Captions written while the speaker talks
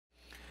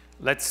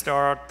Let's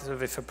start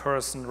with a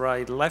person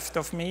right left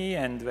of me,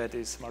 and that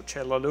is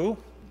Marcelo.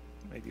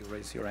 Maybe you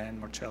raise your hand,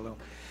 Marcelo.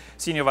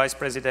 Senior Vice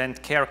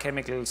President, Care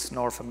Chemicals,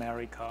 North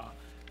America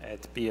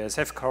at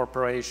BASF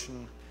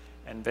Corporation.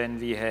 And then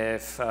we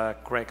have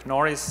Greg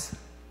Norris,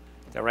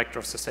 Director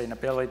of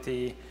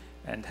Sustainability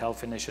and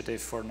Health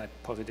Initiative for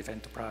NetPositive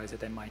Enterprise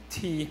at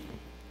MIT.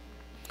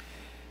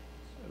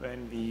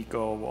 Then we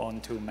go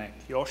on to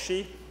Mak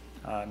Joshi.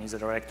 He's the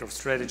Director of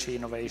Strategy,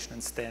 Innovation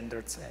and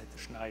Standards at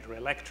Schneider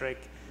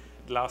Electric.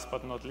 Last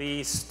but not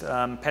least,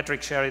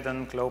 Patrick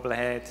Sheridan, Global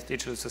Head,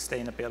 Digital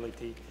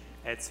Sustainability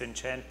at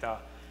Syngenta.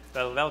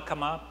 Well,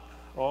 welcome up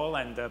all,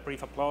 and a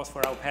brief applause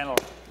for our panel.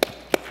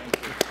 Thank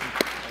you.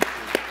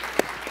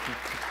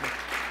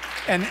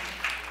 Thank you.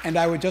 And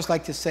I would just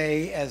like to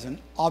say, as an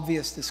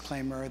obvious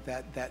disclaimer,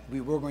 that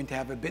we were going to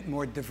have a bit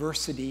more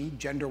diversity,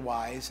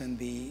 gender-wise, in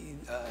the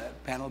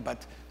panel,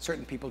 but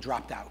certain people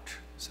dropped out.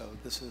 So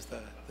this is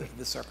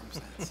the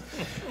circumstance.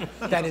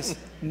 That is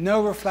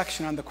no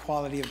reflection on the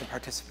quality of the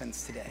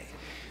participants today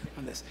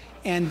on this.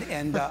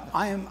 And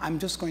I'm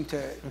just going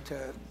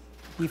to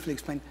briefly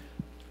explain.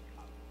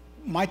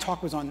 My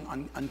talk was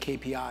on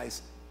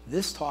KPIs.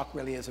 This talk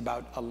really is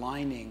about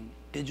aligning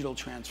digital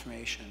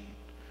transformation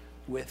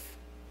with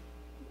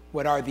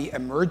what are the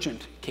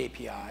emergent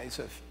KPIs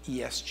of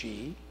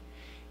ESG,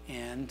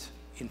 and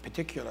in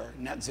particular,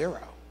 net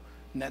zero.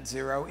 Net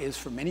zero is,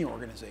 for many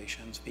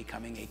organizations,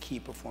 becoming a key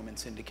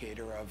performance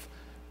indicator of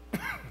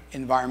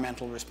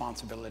environmental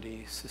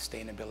responsibility,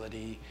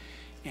 sustainability,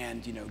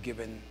 and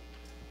given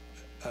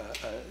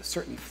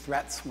certain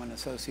threats one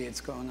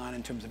associates going on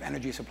in terms of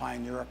energy supply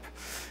in Europe,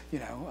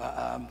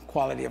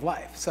 quality of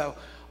life. So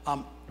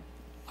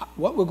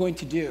what we're going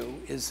to do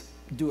is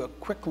do a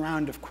quick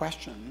round of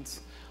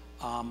questions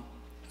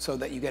so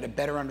that you get a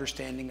better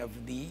understanding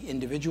of the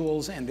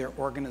individuals and their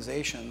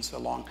organizations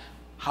along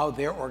how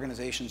their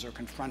organizations are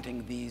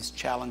confronting these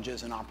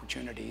challenges and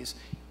opportunities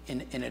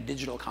in a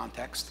digital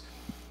context.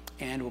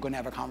 And we're going to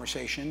have a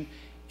conversation,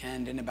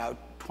 and in about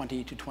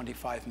 20 to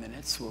 25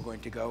 minutes, we're going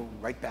to go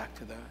right back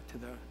to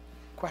the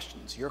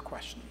questions, your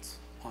questions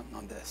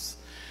on this.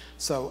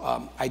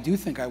 So I do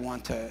think I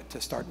want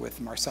to start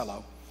with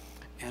Marcelo,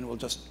 and we'll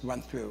just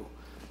run through.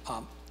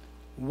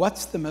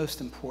 What's the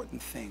most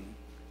important thing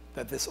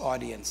that this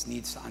audience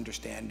needs to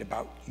understand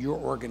about your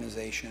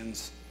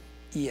organization's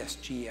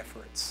ESG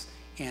efforts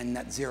and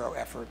net zero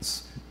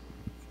efforts,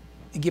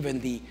 given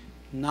the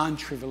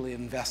non-trivial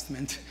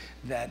investment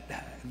that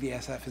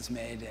BASF has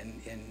made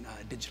in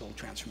digital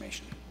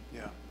transformation?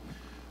 Yeah.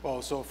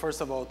 Well, so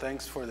first of all,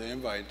 thanks for the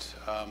invite.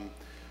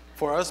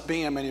 For us,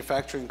 being a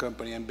manufacturing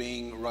company and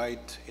being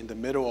right in the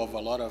middle of a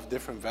lot of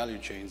different value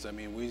chains, I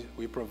mean,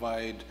 we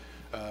provide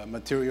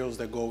materials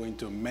that go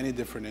into many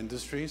different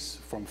industries,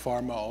 from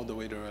pharma all the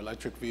way to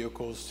electric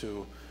vehicles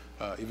to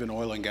even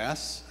oil and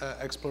gas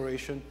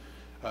exploration.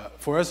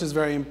 For us, it's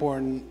very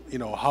important,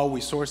 how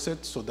we source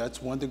it. So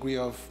that's one degree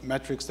of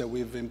metrics that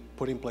we've been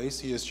put in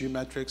place, ESG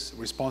metrics,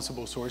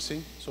 responsible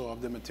sourcing, so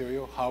of the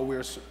material, how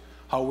we're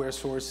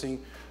sourcing.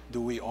 Do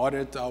we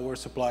audit our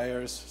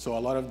suppliers? So a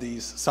lot of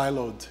these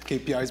siloed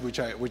KPIs,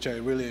 which I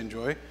really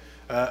enjoy.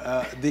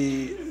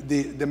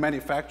 The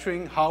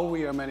manufacturing, how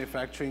we are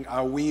manufacturing,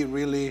 are we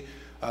really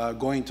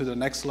going to the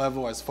next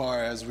level as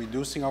far as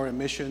reducing our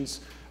emissions,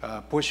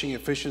 pushing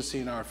efficiency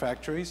in our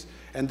factories,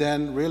 and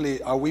then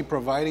really, are we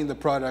providing the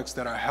products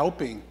that are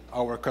helping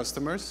our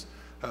customers,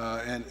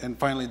 and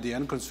finally the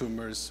end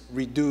consumers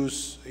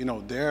reduce,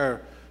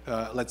 their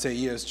let's say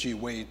ESG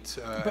weight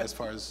as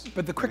far as.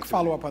 But the quick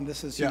follow-up on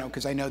this is,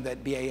 because I know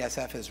that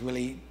BASF has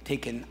really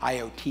taken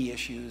IoT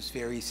issues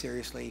very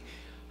seriously.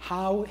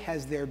 How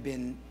has there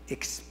been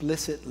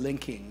explicit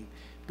linking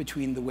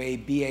between the way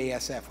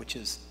BASF, which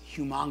is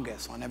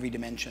humongous on every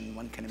dimension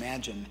one can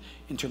imagine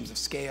in terms of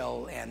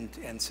scale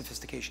and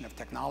sophistication of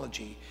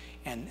technology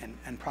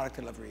and product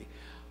delivery,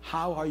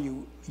 how are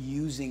you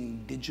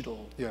using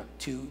digital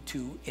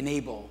to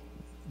enable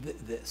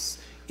this?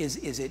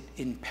 Is it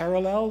in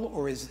parallel,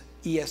 or is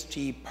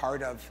ESG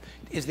part of,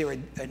 is there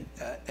an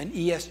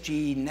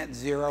ESG net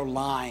zero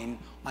line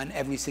on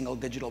every single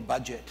digital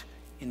budget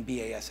in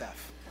BASF?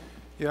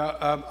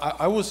 Yeah,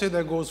 I will say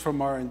that goes from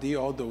R&D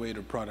all the way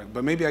to product.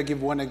 But maybe I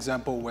give one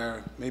example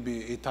where maybe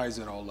it ties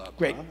it all up.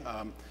 Great.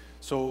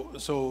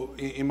 So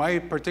in my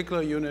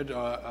particular unit,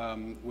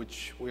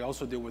 which we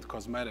also deal with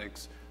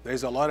cosmetics,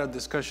 there's a lot of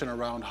discussion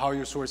around how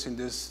you're sourcing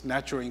this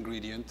natural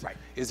ingredient. Right.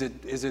 Is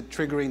it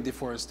triggering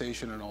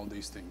deforestation and all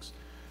these things?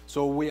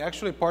 So we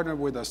actually partnered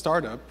with a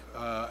startup,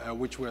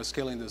 which we're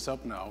scaling this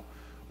up now,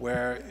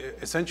 where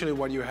essentially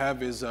what you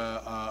have is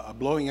a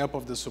blowing up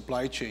of the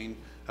supply chain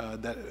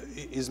that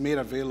is made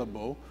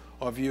available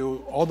of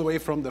you all the way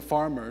from the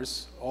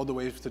farmers all the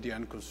way to the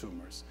end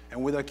consumers.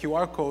 And with a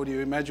QR code, you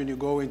imagine you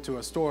go into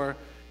a store,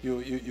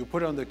 you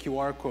put on the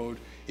QR code,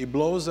 it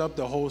blows up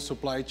the whole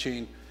supply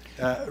chain.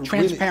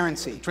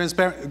 Transparency. Really,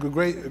 transparent,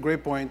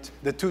 great point.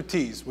 The 2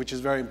 T's, which is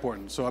very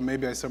important. So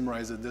maybe I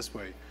summarize it this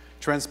way.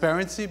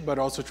 Transparency, but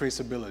also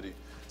traceability.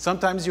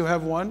 Sometimes you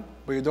have one,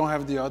 but you don't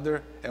have the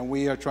other, and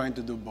we are trying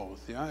to do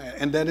both. Yeah,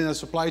 and then in a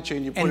supply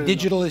chain, you put and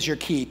digital is your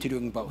key to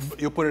doing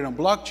both. You put it on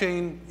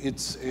blockchain.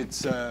 It's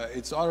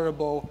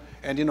auditable,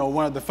 and you know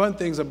one of the fun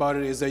things about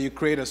it is that you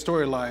create a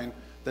storyline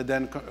that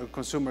then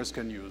consumers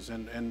can use.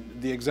 And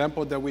the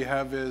example that we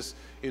have is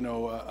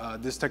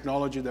this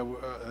technology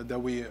that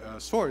we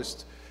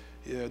sourced.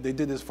 They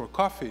did this for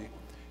coffee.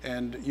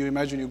 And you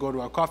imagine you go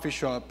to a coffee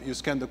shop, you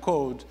scan the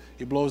code,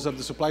 it blows up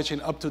the supply chain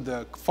up to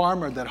the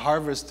farmer that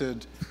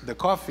harvested the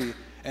coffee,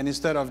 and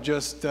instead of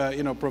just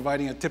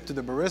providing a tip to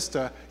the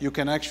barista, you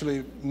can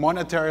actually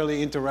monetarily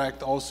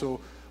interact also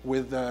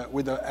with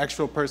the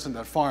actual person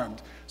that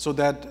farmed. So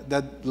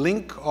that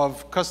link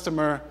of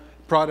customer,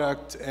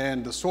 product,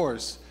 and the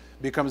source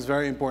becomes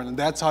very important. And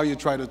that's how you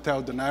try to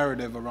tell the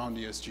narrative around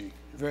ESG.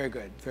 Very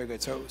good, very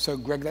good. So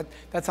Greg,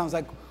 that sounds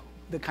like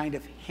the kind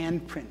of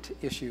handprint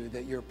issue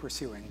that you're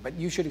pursuing. But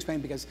you should explain,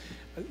 because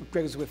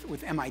Greg is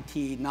with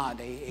MIT,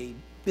 not a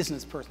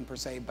business person per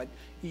se, but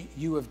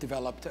you have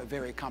developed a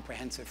very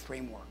comprehensive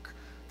framework,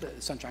 the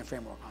Sunshine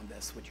Framework on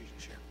this, which you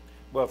should share.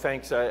 Well,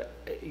 thanks.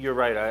 You're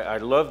right. I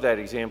love that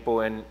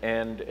example,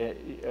 and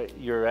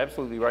you're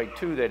absolutely right,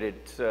 too, that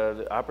it's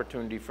the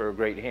opportunity for a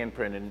great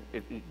handprint. And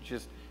it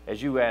just,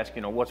 as you ask,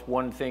 what's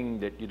one thing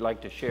that you'd like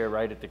to share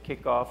right at the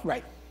kickoff?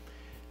 Right.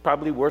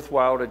 Probably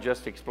worthwhile to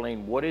just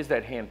explain what is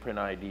that handprint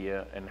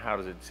idea and how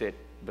does it sit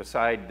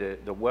beside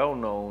the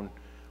well-known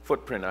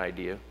footprint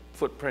idea.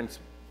 Footprints,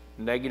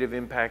 negative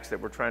impacts that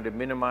we're trying to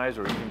minimize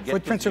or even get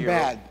Footprints to zero. are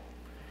bad.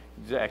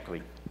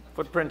 Exactly.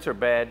 Footprints are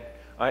bad.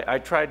 I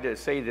tried to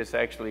say this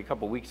actually a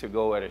couple weeks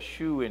ago at a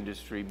shoe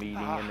industry meeting,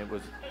 and it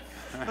was,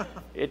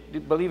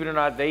 believe it or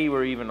not, they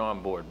were even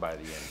on board by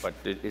the end, but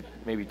it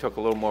maybe took a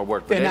little more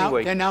work. But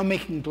anyway, they're now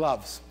making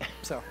gloves,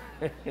 so.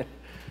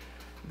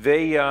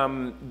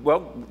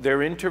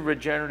 They're into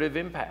regenerative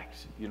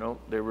impacts.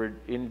 They're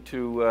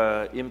into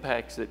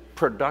impacts that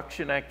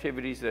production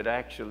activities that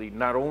actually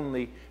not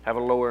only have a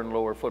lower and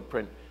lower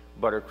footprint,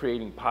 but are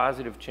creating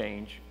positive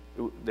change.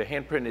 The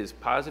handprint is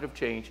positive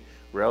change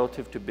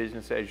relative to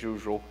business as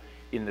usual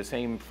in the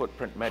same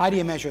footprint metric. How do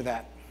you measure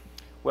that?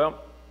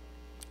 Well,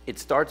 it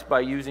starts by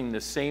using the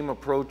same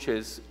approach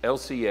as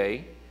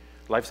LCA,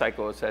 life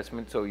cycle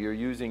assessment. So you're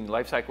using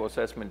life cycle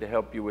assessment to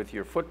help you with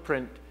your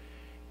footprint.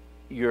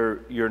 You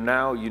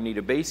need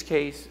a base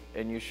case,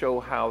 and you show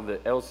how the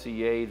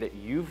LCA that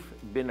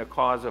you've been a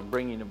cause of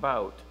bringing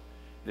about,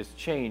 this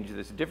change,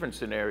 this different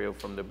scenario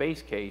from the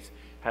base case,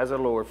 has a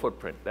lower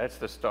footprint. That's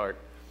the start.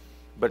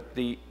 But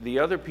the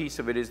other piece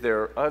of it is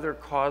there are other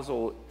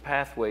causal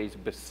pathways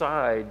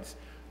besides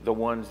the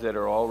ones that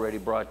are already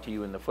brought to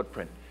you in the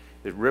footprint.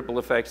 There's ripple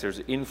effects,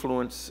 there's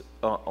influence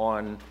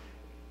on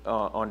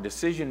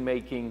decision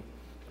making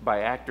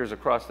by actors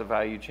across the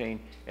value chain,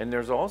 and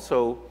there's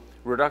also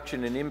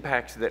reduction in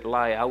impacts that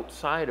lie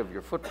outside of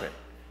your footprint.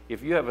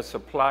 If you have a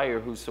supplier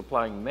who's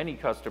supplying many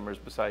customers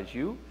besides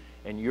you,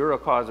 and you're a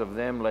cause of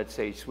them, let's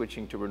say,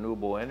 switching to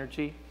renewable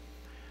energy,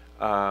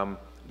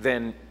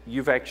 then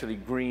you've actually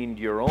greened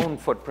your own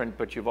footprint,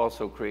 but you've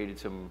also created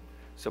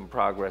some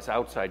progress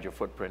outside your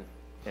footprint,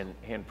 and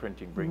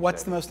handprinting brings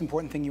What's that the most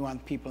important thing you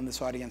want people in this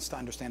audience to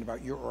understand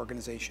about your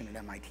organization at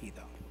MIT,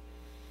 though?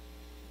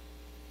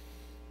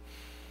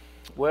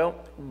 Well,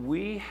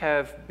 we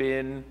have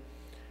been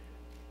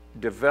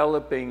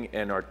developing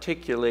and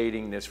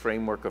articulating this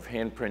framework of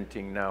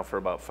handprinting now for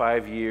about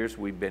 5 years.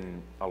 We've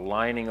been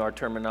aligning our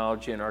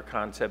terminology and our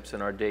concepts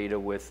and our data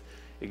with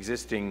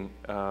existing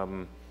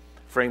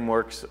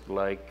frameworks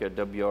like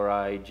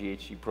WRI,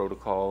 GHG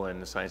Protocol, and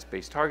the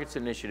Science-Based Targets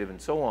Initiative,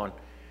 and so on.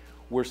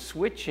 We're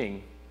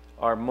switching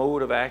our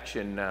mode of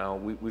action now.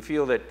 We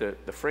feel that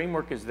the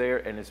framework is there,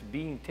 and it's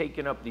being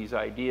taken up. These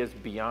ideas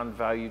beyond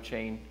value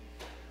chain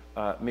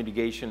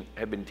mitigation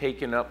have been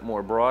taken up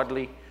more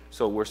broadly.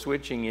 So we're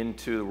switching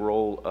into the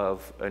role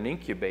of an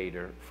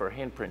incubator for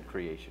handprint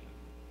creation.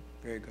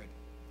 Very good.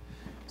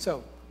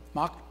 So,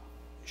 Mak,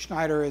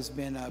 Schneider has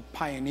been a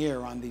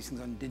pioneer on these things,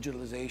 on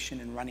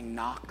digitalization and running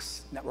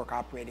NOCs, network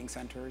operating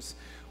centers.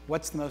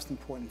 What's the most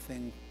important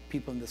thing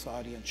people in this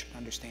audience should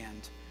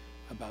understand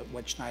about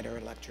what Schneider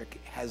Electric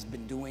has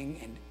been doing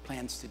and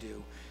plans to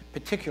do,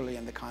 particularly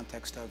in the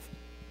context of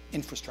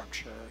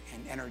infrastructure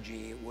and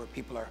energy, where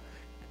people are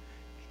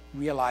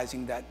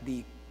realizing that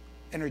the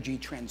energy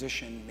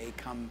transition may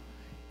come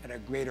at a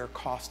greater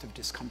cost of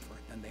discomfort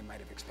than they might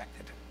have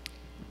expected?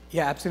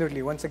 Yeah,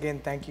 absolutely. Once again,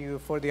 thank you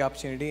for the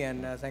opportunity,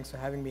 and thanks for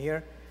having me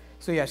here.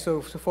 So yeah,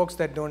 so folks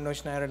that don't know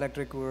Schneider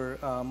Electric, we're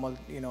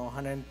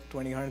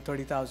 120,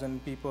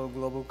 130,000 people,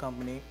 global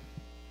company,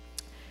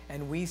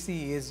 and we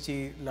see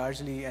ESG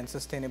largely and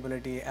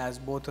sustainability as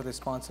both a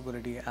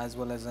responsibility as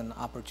well as an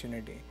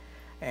opportunity.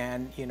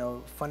 And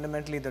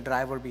fundamentally, the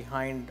driver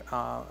behind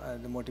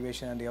the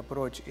motivation and the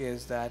approach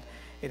is that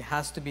it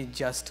has to be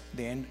just,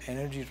 the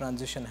energy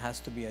transition has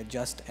to be a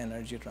just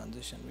energy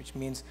transition, which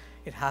means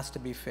it has to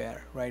be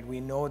fair, right? We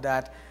know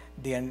that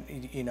the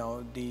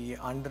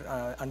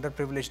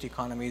underprivileged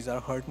economies are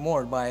hurt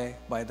more by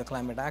the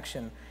climate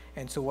action,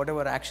 and so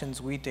whatever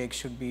actions we take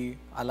should be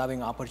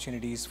allowing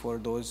opportunities for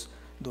those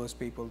those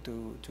people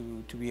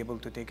to be able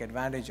to take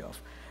advantage of.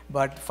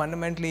 But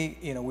fundamentally,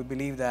 we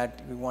believe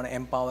that we want to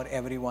empower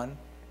everyone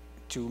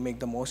to make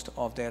the most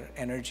of their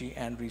energy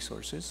and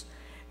resources.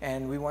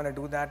 And we want to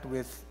do that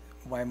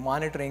by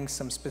monitoring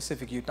some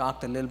specific, you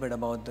talked a little bit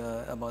about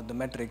the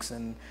metrics,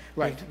 and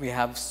right. we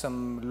have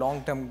some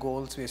long-term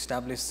goals. We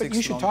established 6 But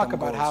you should long-term talk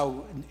about goals.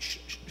 how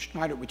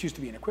Schneider, which used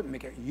to be an equipment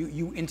maker,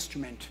 you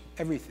instrument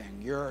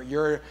everything.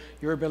 Your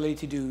ability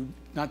to do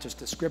not just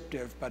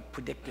descriptive, but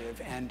predictive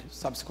and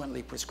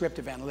subsequently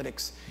prescriptive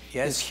analytics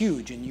is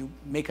huge, and you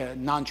make a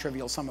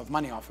non-trivial sum of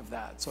money off of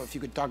that. So if you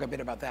could talk a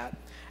bit about that.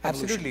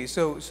 Absolutely.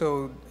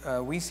 So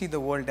we see the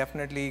world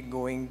definitely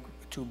going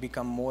to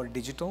become more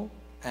digital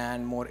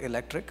and more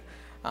electric.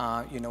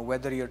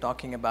 Whether you're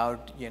talking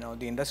about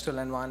the industrial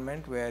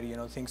environment where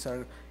things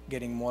are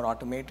getting more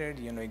automated,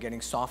 you're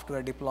getting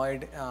software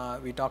deployed.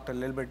 We talked a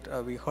little bit,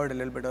 we heard a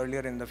little bit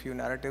earlier in the few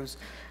narratives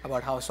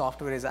about how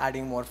software is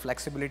adding more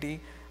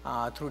flexibility.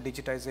 Through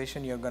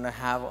digitization, you're going to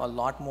have a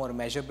lot more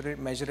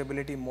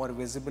measurability, more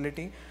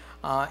visibility,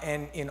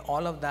 and in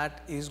all of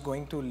that is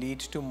going to lead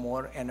to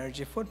more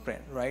energy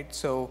footprint, right?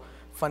 So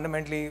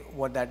fundamentally,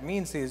 what that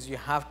means is you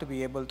have to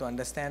be able to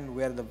understand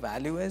where the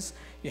value is.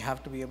 You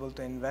have to be able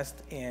to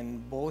invest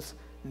in both,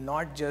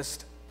 not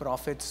just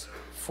profits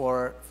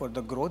for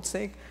the growth's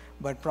sake,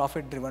 but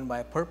profit driven by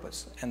a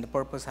purpose. And the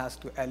purpose has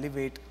to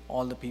elevate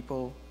all the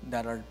people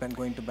that are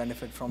going to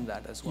benefit from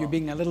that as well. You're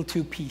being a little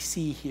too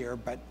PC here,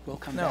 but we'll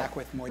come back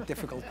with more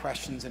difficult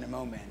questions in a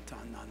moment.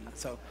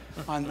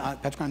 On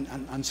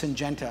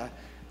Syngenta,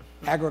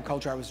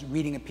 agriculture, I was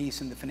reading a piece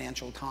in the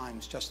Financial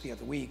Times just the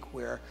other week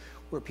where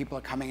people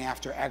are coming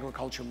after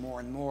agriculture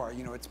more and more.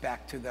 It's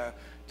back to the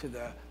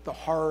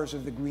horrors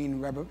of the Green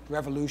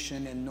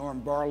Revolution, and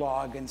Norm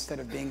Borlaug, instead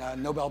of being a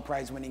Nobel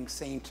Prize winning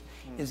saint,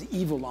 is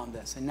evil on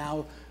this. And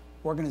now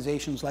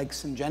organizations like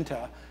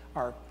Syngenta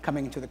are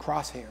coming into the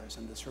crosshairs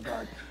in this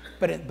regard.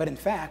 But in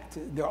fact,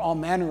 there are all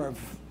manner of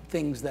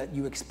things that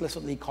you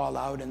explicitly call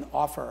out and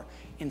offer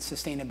in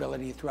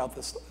sustainability throughout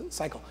this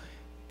cycle.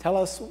 Tell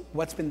us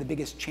what's been the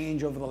biggest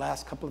change over the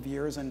last couple of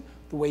years and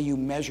the way you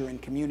measure and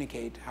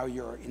communicate how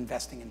you're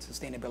investing in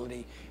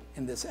sustainability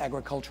in this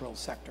agricultural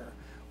sector,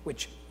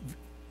 which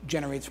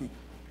generates from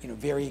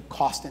very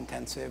cost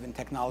intensive and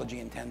technology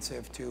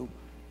intensive to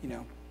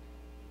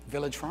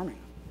village farming.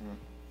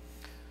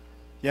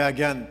 Yeah,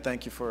 again,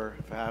 thank you for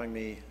having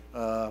me.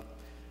 I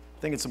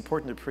think it's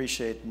important to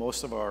appreciate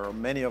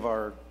many of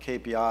our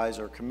KPIs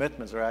or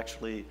commitments are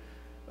actually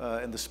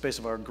in the space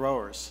of our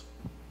growers.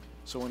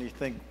 So when you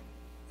think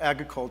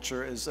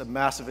agriculture is a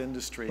massive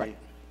industry, right.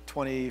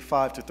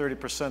 25 to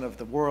 30% of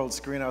the world's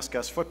greenhouse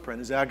gas footprint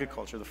is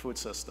agriculture, the food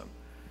system.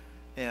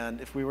 And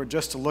if we were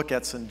just to look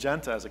at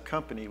Syngenta as a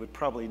company, it would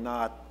probably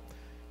not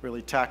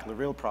really tackle the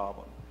real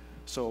problem.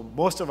 So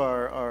most of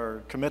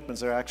our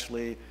commitments are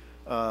actually,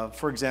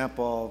 for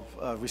example,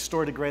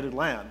 restore degraded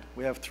land.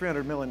 We have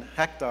 300 million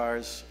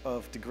hectares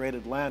of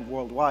degraded land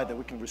worldwide that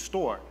we can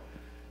restore,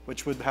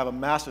 which would have a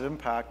massive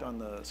impact on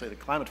the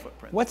climate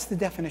footprint. What's the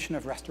definition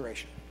of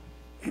restoration?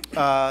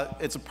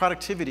 It's a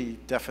productivity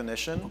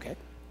definition, okay,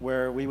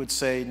 where we would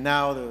say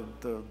now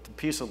the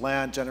piece of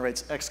land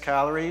generates X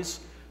calories,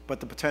 but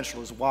the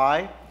potential is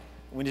Y.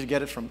 We need to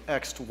get it from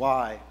X to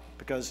Y,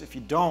 because if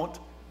you don't,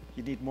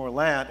 you need more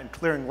land, and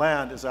clearing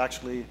land is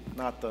actually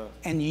not the...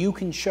 And you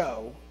can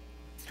show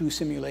through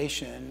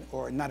simulation,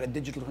 or not a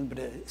digital twin, but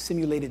a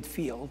simulated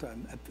field,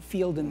 a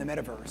field in the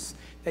metaverse,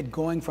 that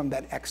going from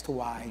that X to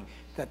Y,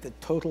 that the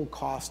total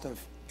cost of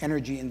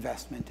energy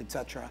investment, et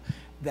cetera,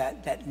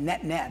 that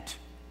net,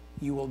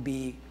 you will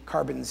be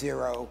carbon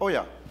zero. Oh,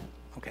 yeah.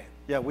 Okay.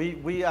 Yeah,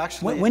 we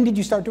actually... When did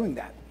you start doing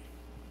that?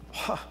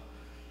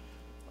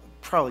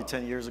 Probably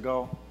 10 years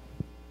ago.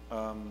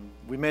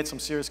 We made some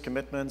serious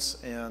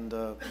commitments, and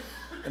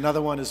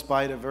another one is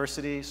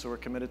biodiversity. So we're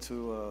committed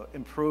to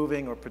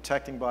improving or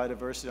protecting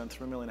biodiversity on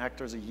 3 million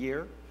hectares a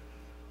year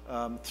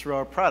through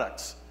our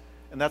products.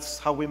 And that's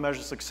how we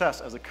measure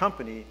success as a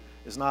company,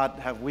 is not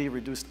have we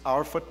reduced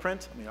our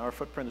footprint. I mean, our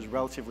footprint is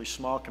relatively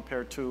small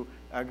compared to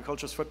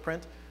agriculture's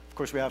footprint. Of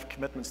course, we have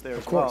commitments there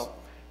as well.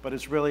 But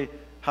it's really,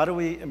 how do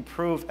we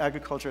improve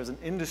agriculture as an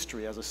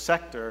industry, as a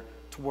sector,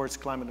 towards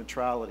climate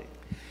neutrality?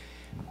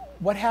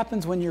 What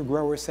happens when your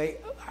growers say,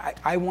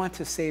 I want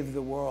to save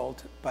the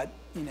world, but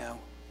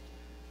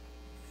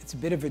it's a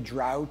bit of a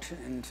drought,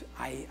 and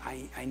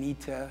I need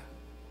to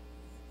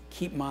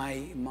keep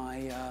my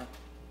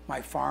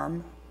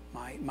farm,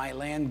 my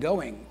land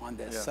going on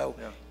this.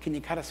 Can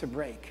you cut us a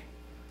break?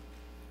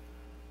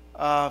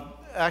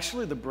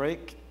 Actually, the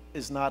break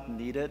is not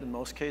needed in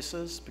most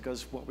cases,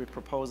 because what we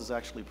propose is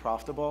actually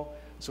profitable.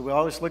 So we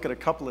always look at a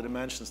couple of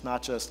dimensions,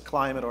 not just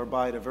climate or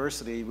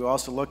biodiversity. We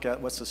also look at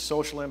what's the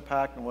social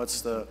impact and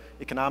what's the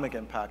economic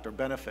impact or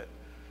benefit.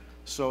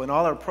 So in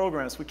all our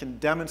programs, we can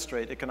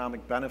demonstrate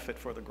economic benefit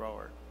for the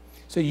grower.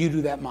 So you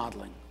do that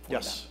modeling for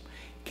Yes. them.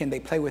 Can they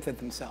play with it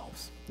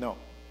themselves? No.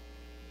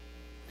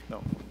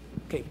 No.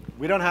 Okay.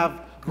 We don't have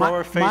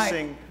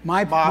grower-facing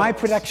models. My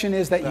prediction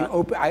is that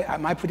you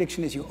my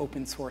prediction is you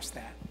open source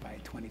that by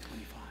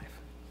 2025.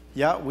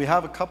 Yeah, we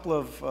have a couple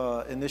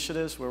of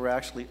initiatives where we're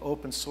actually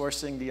open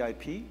sourcing the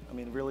IP. I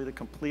mean, really the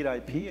complete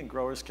IP, and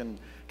growers can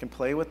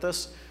play with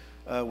this.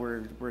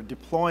 We're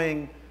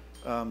deploying,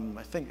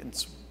 I think in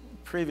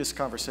previous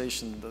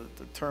conversation,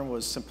 the term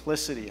was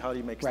simplicity. How do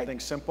you make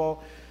things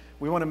simple?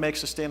 We want to make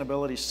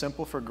sustainability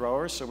simple for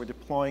growers, so we're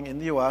deploying in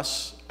the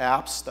US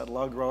apps that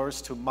allow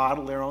growers to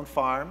model their own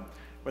farm,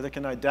 where they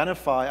can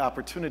identify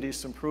opportunities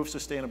to improve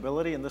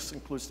sustainability, and this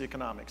includes the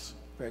economics.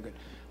 Very good.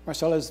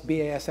 Marcelo, is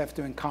BASF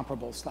doing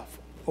comparable stuff?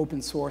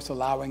 Open source,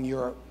 allowing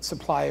your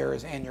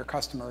suppliers and your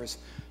customers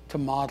to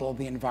model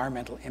the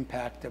environmental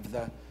impact of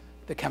the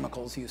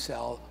chemicals you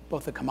sell,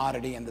 both the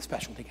commodity and the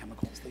specialty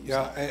chemicals that you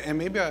sell. Yeah, and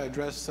maybe I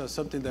address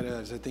something that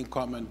is, I think,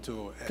 common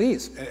to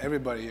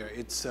everybody here.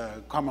 It's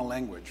common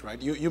language, right?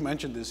 You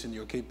mentioned this in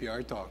your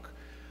KPI talk.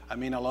 I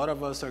mean, a lot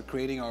of us are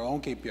creating our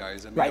own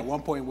KPIs. I mean, at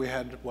one point we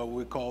had what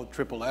we call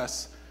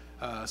SSS,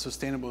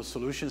 Sustainable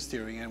Solution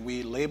Steering, and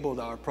we labeled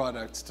our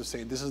products to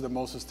say this is the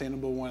most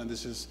sustainable one, and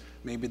this is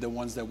maybe the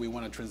ones that we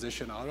want to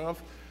transition out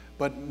of.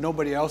 But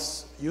nobody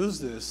else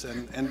used this,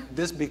 and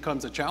this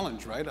becomes a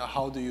challenge, right?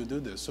 How do you do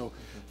this? So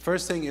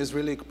first thing is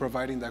really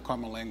providing that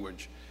common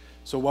language.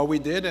 So what we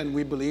did, and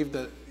we believe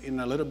that in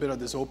a little bit of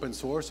this open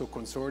source or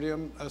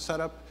consortium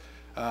setup,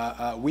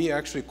 we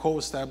actually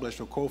co-established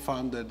or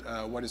co-founded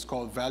what is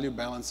called Value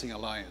Balancing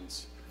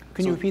Alliance.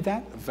 Can you repeat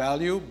that?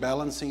 Value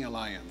Balancing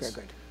Alliance. Very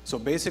good. So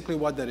basically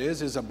what that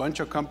is a bunch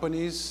of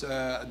companies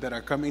that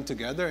are coming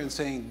together and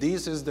saying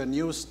this is the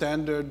new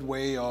standard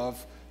way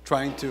of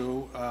trying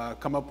to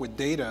come up with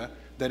data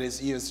that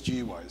is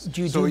ESG-wise.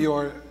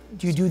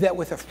 Do you do that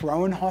with the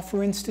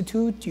Fraunhofer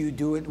Institute? Do you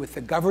do it with the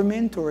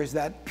government, or is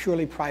that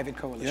purely private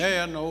coalition?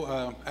 Yeah,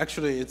 no.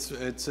 Actually,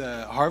 it's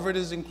Harvard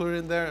is included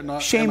in there.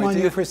 Not Shame MIT.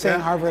 on you for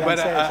saying Harvard. But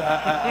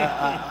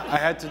I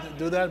had to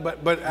do that.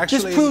 But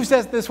actually, this proves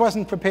that this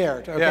wasn't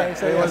prepared. Okay, yeah,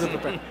 so it wasn't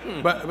prepared.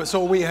 But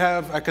so we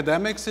have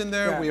academics in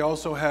there. Yeah. We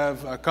also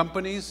have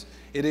companies.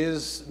 It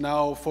is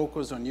now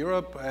focused on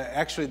Europe.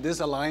 Actually, this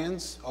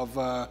alliance of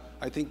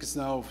I think it's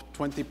now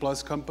 20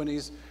 plus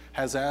companies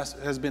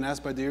has been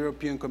asked by the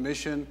European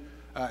Commission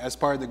as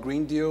part of the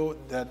Green Deal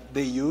that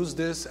they use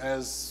this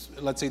as,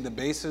 let's say, the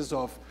basis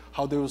of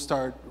how they will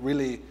start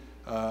really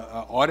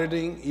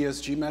auditing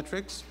ESG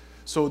metrics.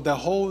 So the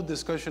whole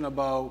discussion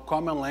about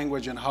common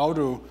language and how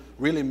to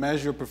really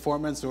measure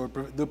performance or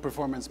do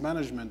performance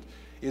management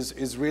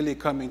is really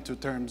coming to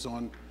terms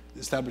on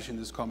establishing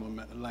this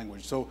common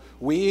language. So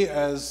we,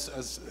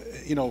 as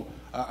you know,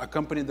 a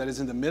company that is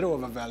in the middle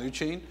of a value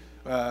chain,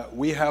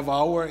 we have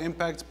our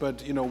impact,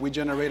 but you know, we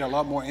generate a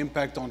lot more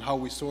impact on how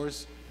we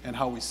source and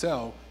how we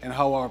sell and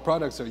how our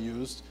products are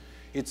used.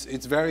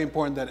 It's very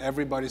important that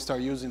everybody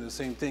start using the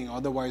same thing.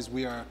 Otherwise,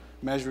 we are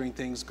measuring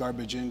things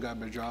garbage in,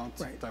 garbage out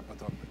type of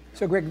topic.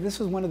 So, Greg, this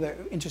is one of the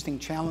interesting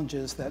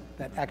challenges that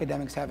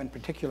academics have in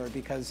particular,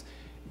 because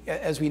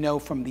as we know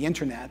from the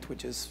internet,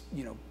 which is,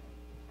 you know,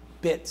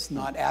 bits,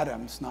 not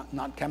atoms,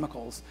 not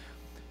chemicals.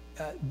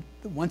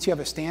 Once you have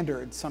a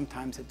standard,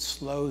 sometimes it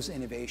slows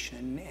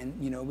innovation, and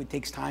you know, it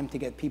takes time to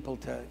get people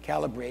to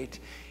calibrate,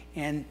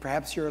 and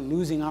perhaps you're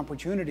losing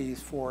opportunities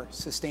for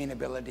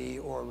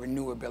sustainability or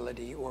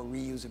renewability or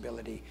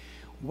reusability.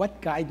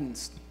 What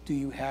guidance do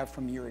you have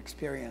from your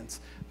experience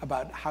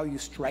about how you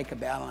strike a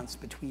balance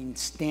between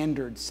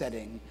standard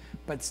setting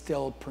but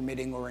still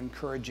permitting or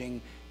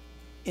encouraging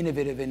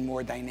innovative and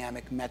more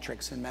dynamic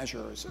metrics and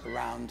measures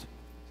around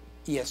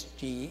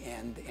ESG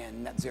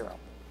and net zero?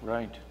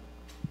 Right.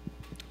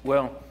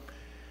 Well,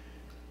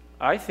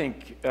 I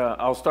think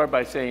I'll start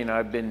by saying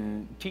I've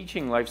been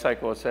teaching life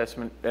cycle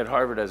assessment at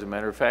Harvard, as a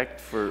matter of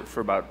fact, for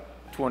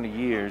about 20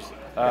 years.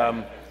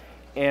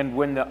 And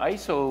when the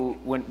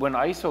when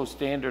ISO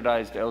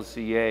standardized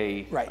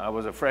LCA, I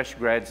was a fresh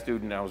grad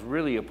student. I was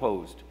really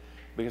opposed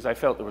because I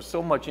felt there was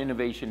so much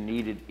innovation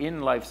needed in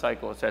life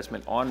cycle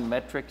assessment on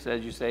metrics,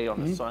 as you say,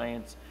 on the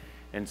science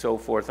and so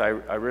forth. I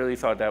really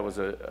thought that was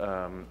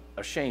a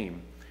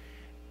shame.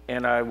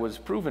 And I was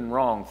proven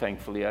wrong,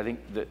 thankfully. I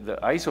think the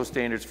ISO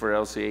standards for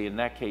LCA, in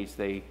that case,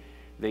 they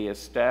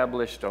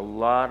established a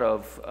lot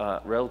of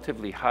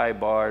relatively high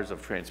bars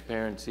of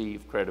transparency,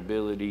 of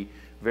credibility,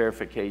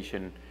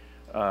 verification,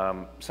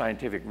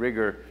 scientific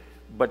rigor,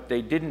 but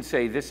they didn't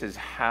say this is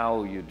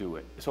how you do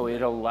it. So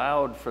it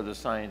allowed for the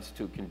science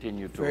to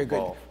continue to evolve. Very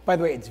good. By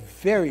the way, it's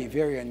very,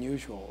 very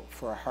unusual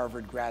for a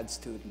Harvard grad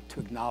student to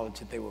acknowledge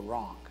that they were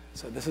wrong.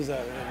 So this is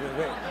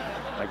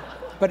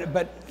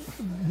but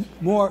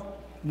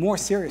more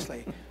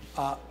seriously,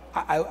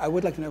 I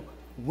would like to know,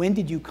 when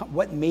did you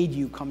what made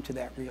you come to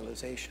that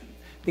realization?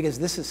 Because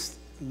this is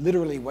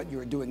literally what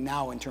you're doing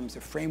now in terms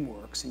of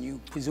frameworks, and you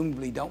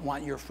presumably don't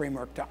want your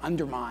framework to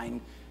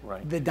undermine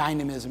the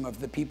dynamism of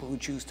the people who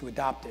choose to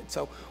adopt it.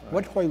 So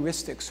what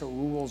heuristics or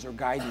rules or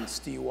guidance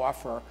do you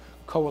offer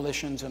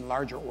coalitions and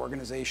larger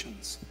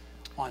organizations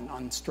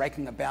on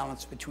striking a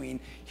balance between,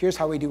 here's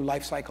how we do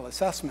life cycle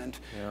assessment,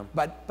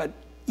 but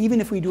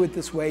even if we do it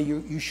this way,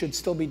 you should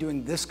still be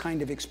doing this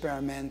kind of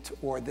experiment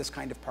or this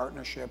kind of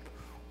partnership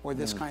or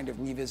this kind of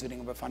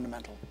revisiting of a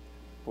fundamental?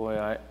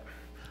 Boy,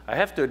 I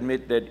have to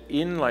admit that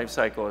in life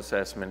cycle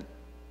assessment,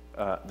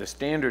 the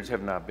standards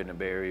have not been a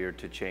barrier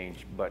to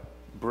change, but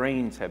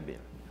brains have been.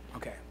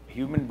 Okay.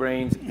 Human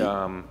brains,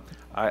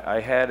 I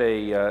had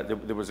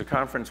there was a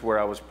conference where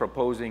I was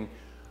proposing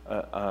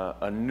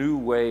a new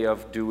way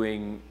of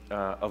doing,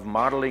 of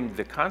modeling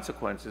the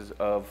consequences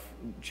of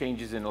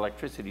changes in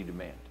electricity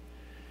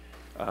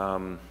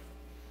demand.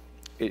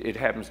 It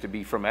happens to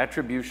be from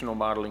attributional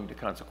modeling to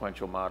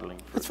consequential modeling.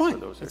 That's fine,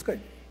 that's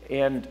good.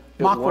 And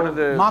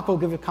Mak will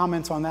give you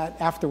comments on that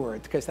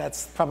afterward, because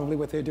that's probably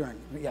what they're doing.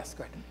 Yes,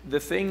 go ahead. The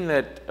thing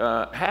that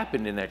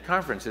happened in that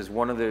conference is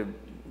one of the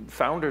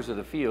founders of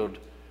the field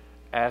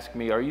asked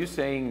me, are you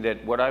saying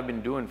that what I've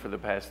been doing for the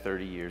past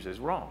 30 years is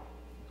wrong?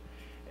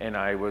 And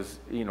I was,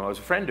 I was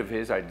a friend of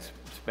his. I'd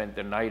spent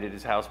the night at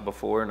his house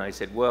before, and I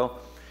said, well,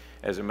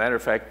 as a matter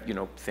of fact,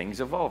 things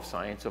evolve.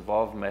 Science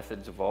evolved,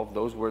 methods evolved.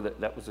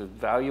 That was a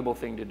valuable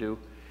thing to do.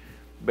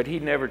 But he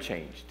never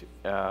changed.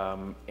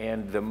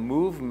 And the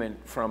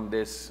movement from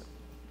this,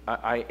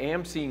 I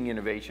am seeing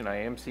innovation. I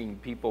am seeing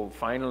people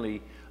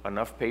finally,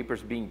 enough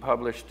papers being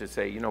published to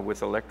say,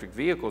 with electric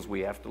vehicles,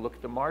 we have to look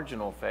at the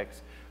marginal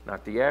effects,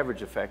 not the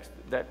average effects.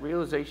 That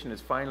realization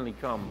has finally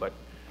come, but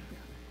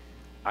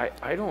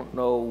I don't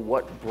know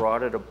what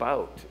brought it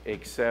about,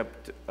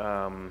 except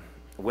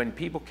when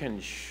people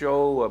can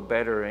show a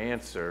better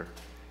answer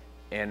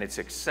and it's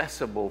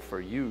accessible for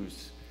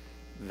use,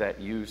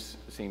 that use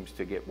seems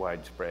to get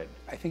widespread.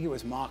 I think it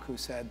was Mak who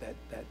said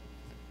that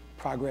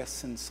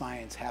progress in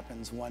science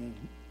happens one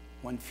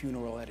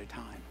funeral at a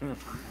time.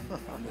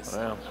 On this.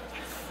 Well,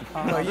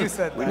 no, you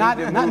said that.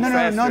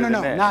 No,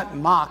 not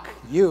Mak,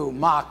 you,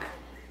 Mak,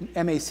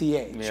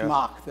 M-A-C-H, Yeah.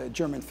 Mak, the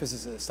German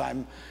physicist.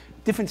 I'm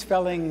different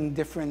spelling,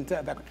 different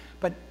background.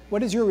 But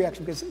what is your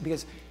reaction?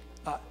 Because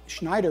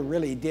Schneider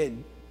really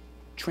did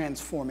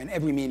transform in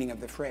every meaning of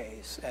the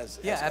phrase as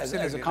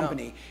a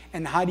company. No.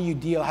 And how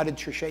did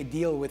Schrage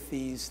deal with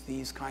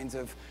these kinds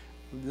of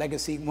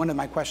legacy? One of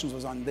my questions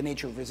was on the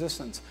nature of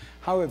resistance.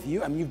 How have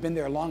you, you've been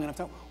there long enough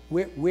now,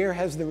 where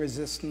has the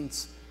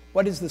resistance,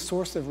 what is the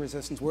source of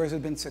resistance? Where has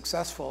it been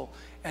successful?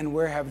 And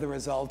where have the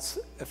results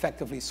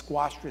effectively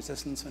squashed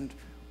resistance? And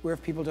where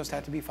have people just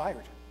had to be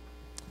fired?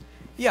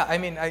 Yeah,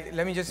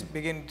 let me just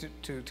begin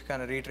to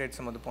kind of reiterate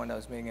some of the point I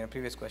was making in a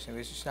previous question,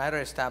 which Schneider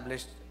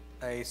established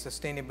a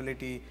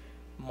sustainability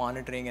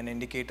monitoring and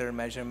indicator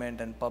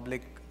measurement and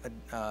public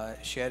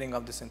sharing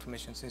of this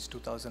information since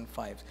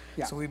 2005.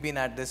 Yeah. So we've been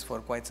at this for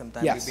quite some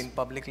time. Yes. We've been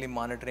publicly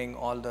monitoring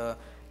all the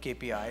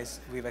KPIs.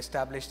 We've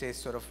established a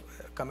sort of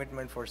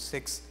commitment for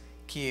 6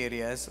 key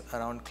areas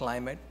around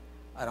climate,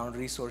 around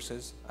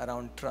resources,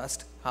 around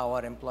trust, how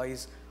our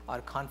employees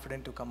are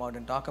confident to come out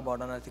and talk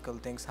about unethical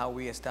things, how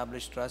we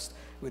establish trust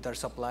with our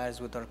suppliers,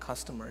 with our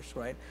customers,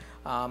 right?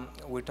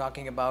 We're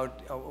talking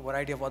about a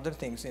variety of other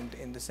things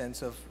in the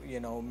sense of,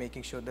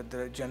 making sure that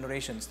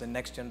the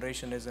next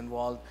generation is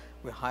involved.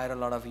 We hire a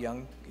lot of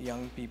young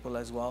people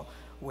as well.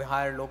 We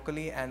hire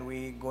locally, and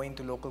we go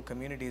into local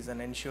communities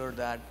and ensure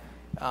that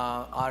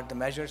the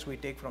measures we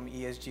take from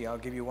ESG. I'll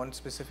give you one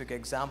specific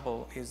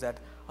example, is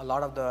that a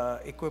lot of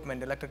the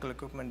equipment, electrical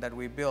equipment that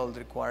we build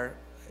require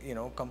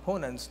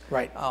components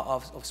right.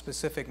 of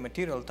specific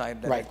material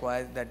type that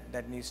right.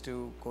 that needs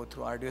to go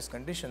through arduous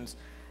conditions.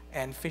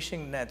 And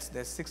fishing nets,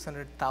 there's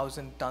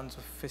 600,000 tons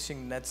of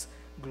fishing nets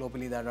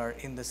globally that are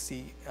in the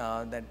sea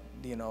that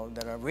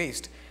are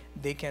waste.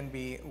 They can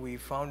be, we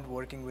found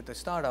working with a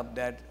startup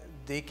that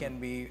they can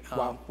be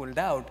pulled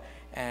out,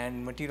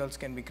 and materials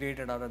can be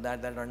created out of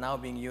that are now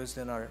being used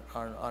in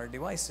our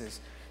devices.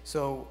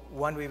 So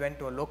we went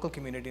to a local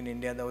community in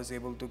India that was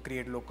able to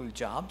create local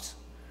jobs,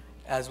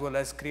 as well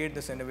as create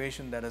this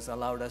innovation that has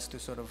allowed us to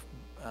sort of,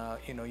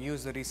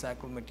 use the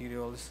recycled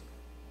materials.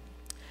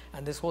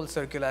 And this whole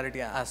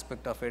circularity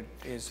aspect of it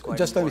is quite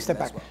just let me step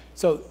back. Well.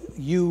 So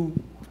you,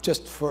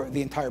 just for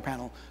the entire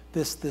panel,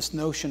 this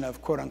notion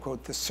of quote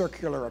unquote the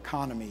circular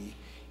economy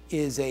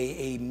is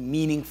a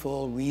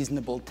meaningful,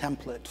 reasonable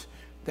template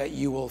that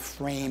you will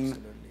frame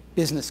Absolutely.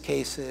 Business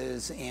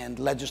cases and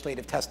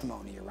legislative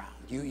testimony around.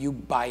 You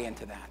buy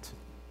into that.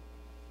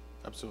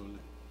 Absolutely.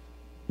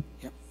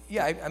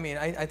 Yeah,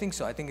 I think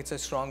so. I think it's a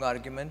strong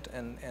argument,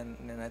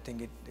 and I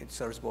think it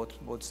serves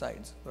both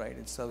sides, right?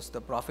 It serves the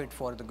profit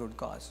for the good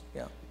cause.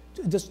 Yeah.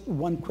 Just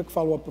one quick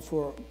follow-up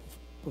before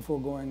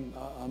going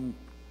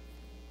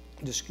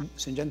to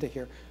Syngenta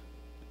here.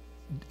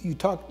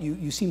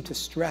 You seem to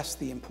stress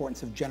the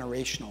importance of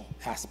generational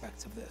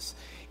aspects of this.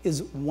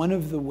 Is one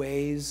of the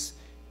ways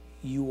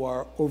you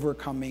are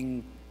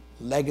overcoming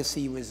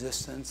legacy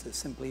resistance is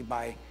simply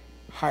by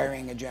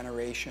hiring a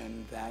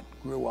generation that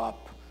grew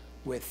up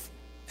with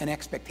an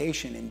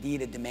expectation,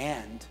 indeed a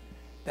demand,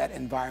 that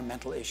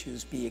environmental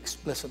issues be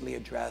explicitly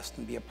addressed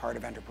and be a part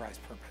of enterprise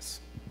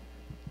purpose?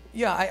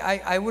 Yeah,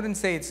 I wouldn't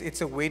say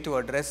it's a way to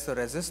address the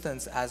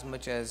resistance as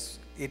much as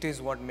it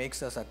is what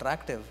makes us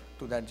attractive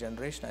to that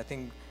generation. I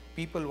think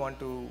people want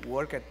to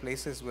work at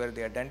places where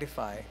they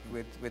identify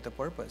with a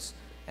purpose.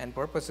 And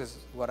purpose is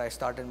what I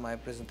started my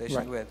presentation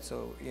right. with.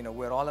 So,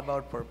 we're all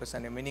about purpose,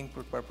 and a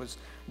meaningful purpose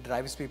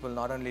drives people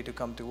not only to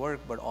come to work,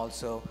 but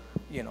also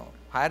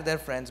hire their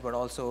friends, but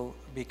also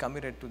be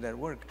committed to their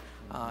work.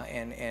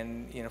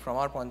 And from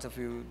our points of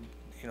view,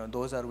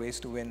 those are ways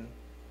to win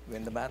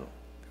the battle.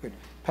 Good.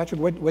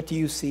 Patrick, what do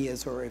you see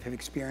as, or have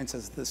experienced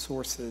as the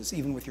sources,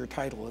 even with your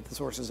title, the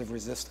sources of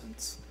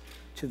resistance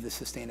to the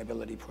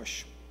sustainability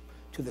push,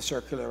 to the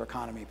circular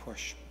economy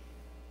push?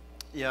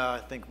 Yeah, I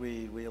think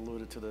we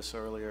alluded to this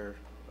earlier.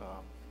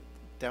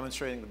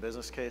 Demonstrating the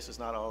business case is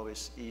not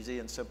always easy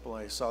and simple.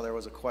 I saw there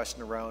was a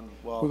question around,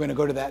 well... We're going to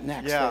go to that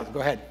next. Yeah.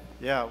 Go ahead.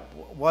 Yeah.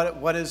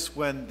 What is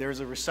when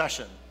there's a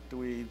recession? Do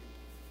we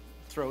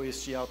throw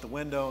ESG out the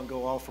window and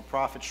go all for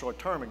profit short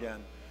term again?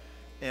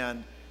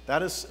 And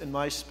that is, in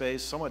my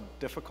space, somewhat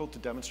difficult to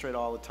demonstrate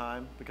all the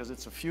time because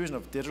it's a fusion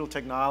of digital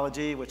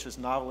technology, which is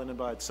novel in and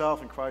by itself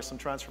and requires some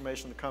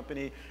transformation of the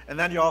company. And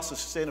then you also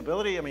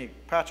sustainability. I mean,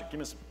 Patrick, give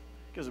us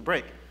a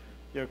break.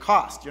 You're a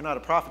cost. You're not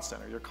a profit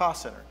center. You're a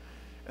cost center.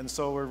 And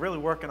so we're really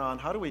working on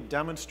how do we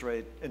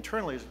demonstrate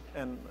internally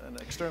and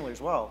externally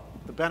as well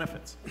the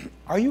benefits.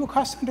 Are you a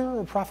cost center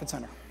or a profit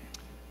center?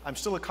 I'm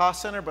still a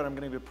cost center, but I'm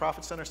going to be a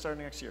profit center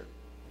starting next year.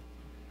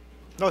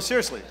 No,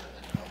 seriously.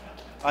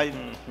 I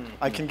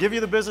can give you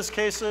the business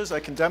cases. I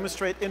can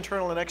demonstrate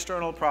internal and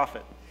external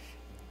profit.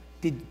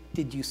 Did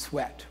you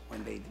sweat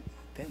when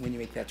you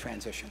make that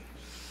transition?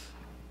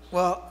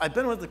 Well, I've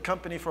been with the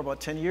company for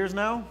about 10 years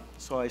now,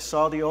 so I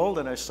saw the old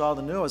and I saw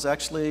the new. I was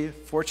actually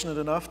fortunate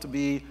enough to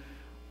be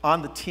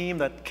on the team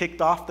that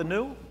kicked off the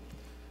new,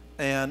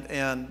 and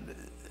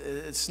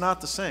it's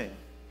not the same.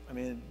 I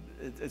mean,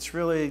 it's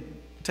really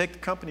take the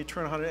company,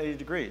 turn 180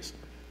 degrees.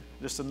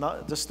 Just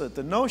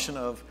the notion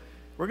of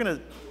we're going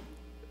to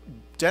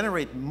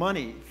generate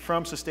money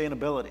from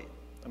sustainability.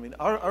 I mean,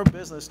 our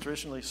business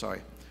traditionally,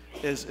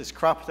 is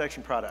crop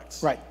protection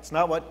products. Right. It's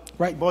not what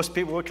most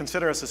people would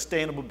consider a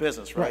sustainable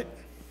business, right?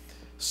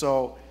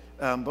 So,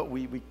 but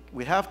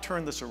we have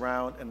turned this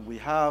around and we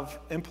have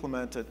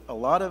implemented a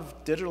lot of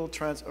digital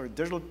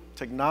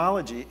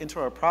technology into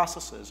our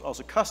processes,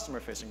 also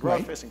customer-facing,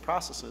 growth-facing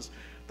processes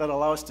that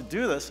allow us to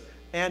do this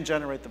and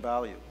generate the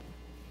value.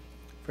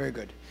 Very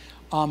good.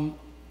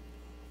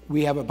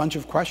 We have a bunch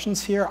of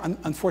questions here.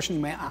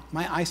 Unfortunately,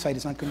 my eyesight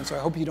is not good, so I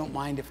hope you don't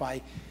mind if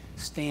I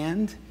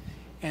stand.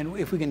 And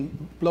if we can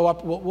blow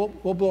up,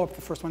 we'll blow up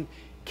the first one.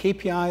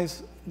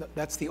 KPIs,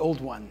 that's the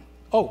old one.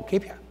 Oh,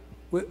 KPI.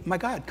 My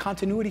God,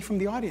 continuity from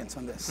the audience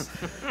on this.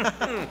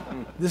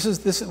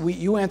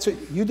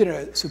 You did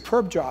a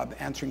superb job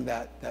answering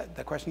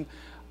that question.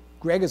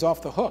 Greg is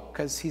off the hook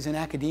because he's an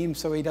academe,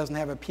 so he doesn't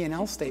have a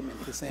P&L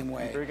statement the same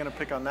way. Who are you going to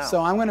pick on now?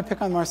 So I'm going to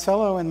pick on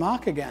Marcelo and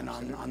Mak again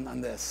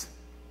on this.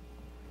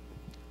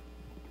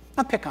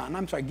 Not pick on,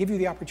 I'm sorry, give you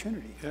the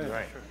opportunity. Yeah,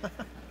 right. Sure.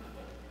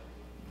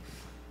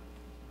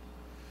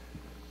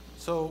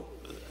 So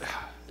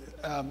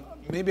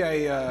maybe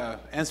I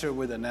answer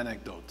with an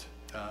anecdote.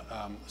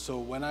 So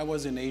when I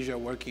was in Asia,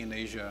 working in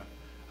Asia,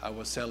 I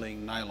was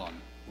selling nylon,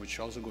 which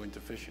also go into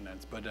fishing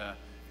nets, but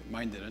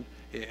mine didn't.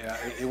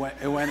 It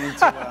went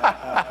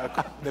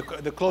into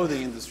the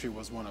clothing industry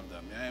was one of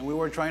them. Yeah? And we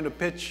were trying to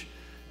pitch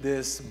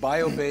this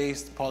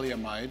bio-based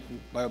polyamide,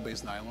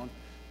 bio-based nylon,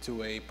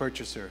 to a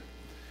purchaser.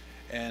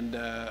 And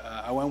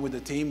I went with the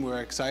team, we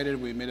were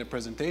excited, we made a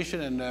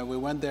presentation, and we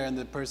went there and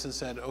the person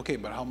said, okay,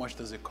 but how much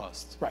does it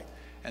cost? Right.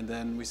 And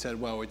then we said,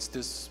 well, it's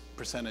this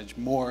percentage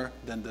more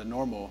than the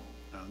normal.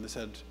 And they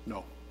said,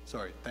 no,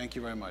 sorry, thank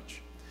you very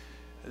much.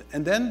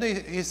 And then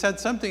he said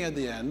something at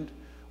the end,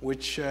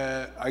 which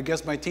I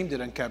guess my team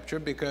didn't capture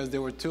because they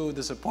were too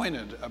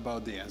disappointed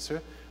about the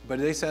answer. But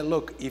they said,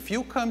 look, if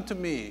you come to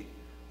me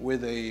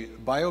with a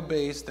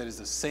bio-base that is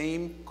the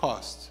same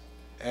cost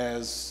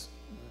as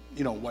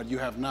what you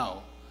have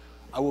now,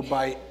 I will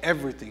buy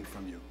everything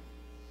from you.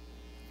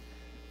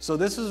 So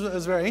this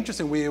was very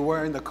interesting. We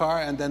were in the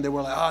car and then they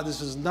were like,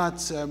 this is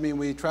nuts. I mean,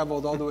 we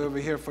traveled all the way over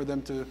here for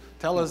them to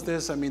tell us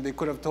this. I mean, they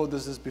could have told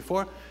us this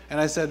before.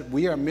 And I said,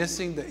 we are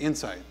missing the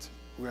insight.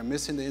 We are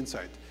missing the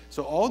insight.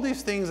 So all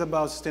these things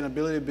about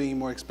sustainability being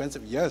more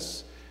expensive,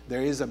 yes,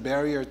 there is a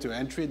barrier to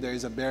entry. There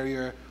is a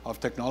barrier of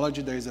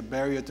technology. There is a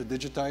barrier to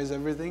digitize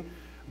everything.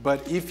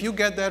 But if you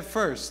get that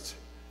first,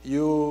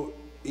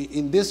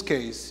 in this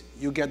case,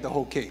 you get the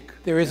whole cake.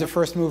 There is a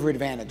first mover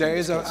advantage. There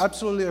is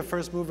absolutely a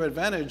first mover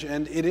advantage,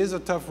 and it is a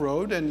tough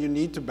road, and you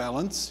need to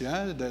balance.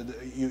 Yeah,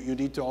 you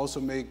need to also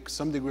make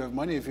some degree of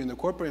money if you're in the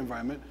corporate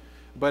environment.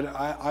 But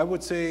I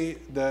would say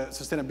the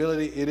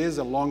sustainability, it is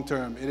a long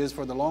term. It is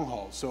for the long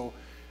haul. So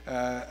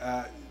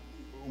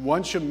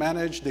one should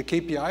manage the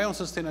KPI on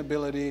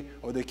sustainability,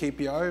 or the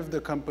KPI of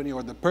the company,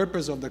 or the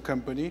purpose of the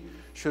company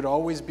should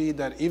always be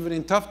that even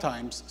in tough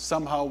times,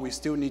 somehow we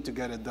still need to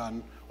get it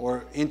done,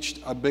 or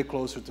inch a bit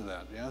closer to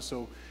that. Yeah,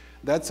 so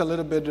that's a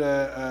little bit,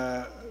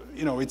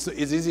 it's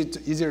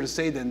easier to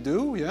say than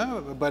do. Yeah,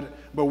 but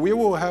we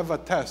will have a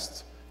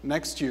test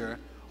next year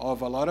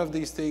of a lot of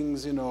these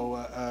things,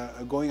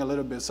 going a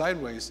little bit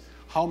sideways.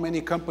 How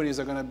many companies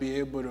are going to be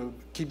able to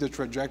keep the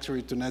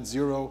trajectory to net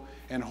zero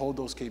and hold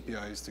those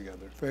KPIs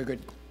together? Very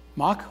good.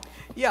 Mak?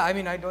 Yeah, I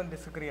mean, I don't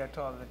disagree at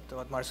all with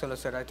what Marcelo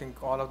said. I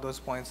think all of those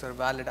points are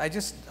valid. I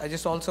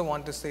just also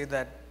want to say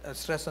that,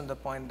 stress on the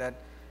point that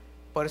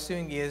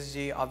pursuing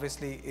ESG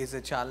obviously is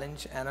a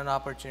challenge and an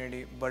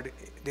opportunity, but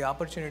the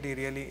opportunity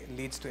really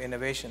leads to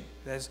innovation.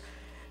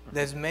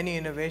 There's many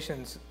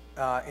innovations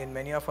in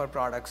many of our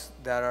products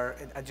that are,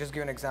 I'll just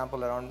give an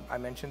example around, I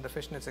mentioned the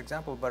fishnets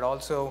example, but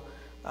also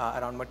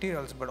around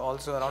materials, but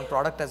also around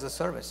product as a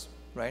service,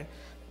 right?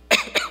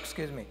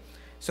 Excuse me.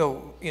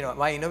 So,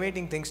 by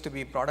innovating things to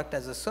be product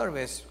as a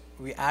service,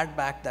 we add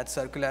back that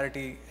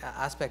circularity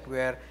aspect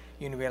where,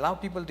 we allow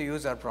people to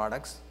use our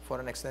products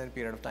for an extended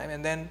period of time,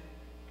 and then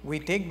we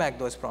take back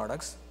those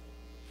products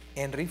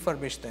and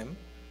refurbish them.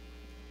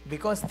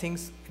 Because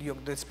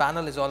this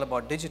panel is all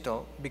about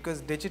digital,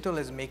 because digital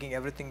is making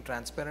everything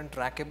transparent,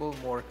 trackable,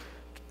 more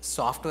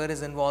software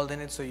is involved in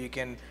it, so you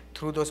can,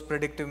 through those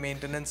predictive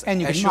maintenance, and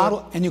you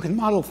can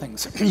model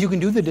things. You can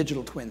do the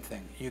digital twin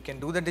thing. You can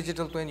do the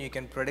digital twin, you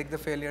can predict the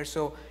failure,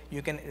 so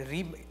you can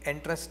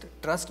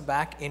trust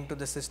back into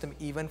the system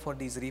even for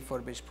these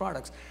refurbished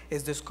products.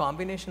 Is this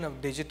combination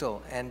of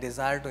digital and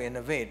desire to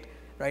innovate,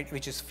 right,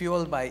 which is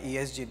fueled by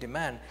ESG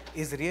demand,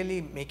 is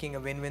really making a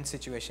win-win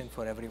situation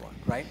for everyone,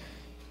 right?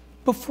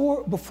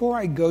 Before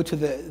I go to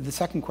the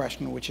second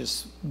question, which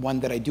is one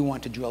that I do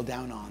want to drill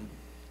down on,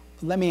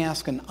 let me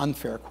ask an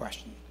unfair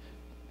question.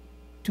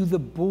 Do the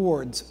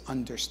boards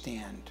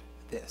understand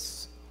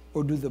this?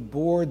 Or do the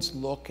boards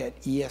look at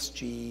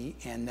ESG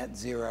and net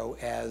zero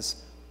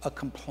as a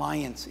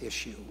compliance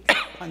issue, a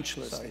punch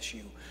list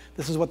issue?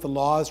 This is what the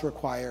laws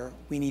require.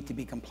 We need to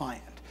be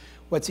compliant.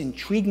 What's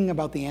intriguing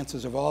about the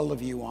answers of all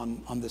of you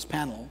on this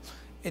panel,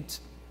 it's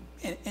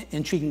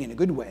intriguing in a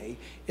good way,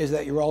 is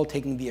that you're all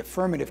taking the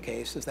affirmative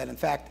case, is that in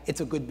fact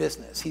it's a good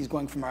business. He's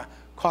going from a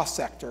cost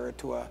sector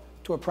to a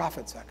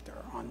profit sector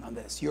on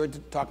this. You're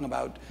talking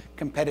about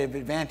competitive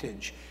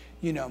advantage.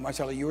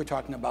 Marcelo, you were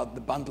talking about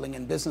the bundling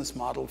and business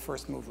model,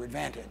 first mover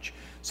advantage.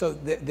 So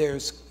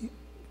there's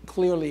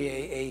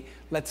clearly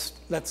let's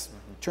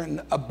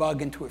turn a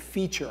bug into a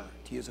feature,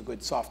 to use a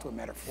good software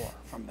metaphor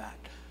from that.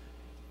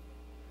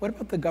 What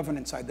about the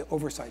governance side, the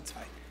oversight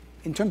side?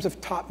 In terms of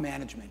top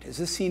management, is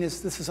this seen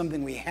as this is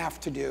something we have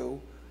to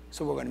do,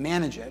 so we're going to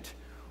manage it?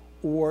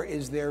 Or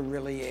is there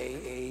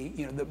really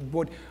the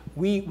board,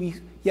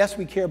 yes,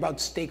 we care about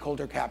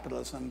stakeholder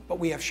capitalism, but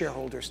we have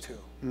shareholders too.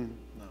 No.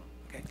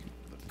 Okay.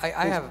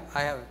 I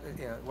have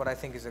what I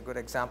think is a good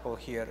example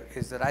here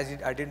is that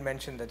I did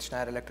mention that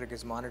Schneider Electric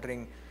is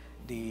monitoring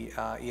the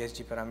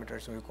ESG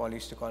parameters, we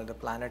used to call it the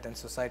planet and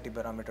society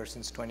parameters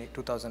since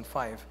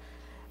 2005.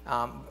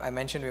 I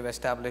mentioned we've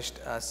established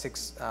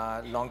 6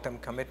 long-term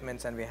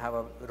commitments, and we have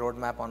a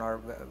roadmap on our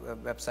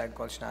website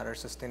called Schneider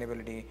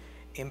Sustainability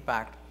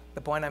Impact.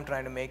 The point I'm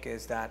trying to make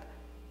is that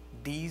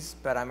these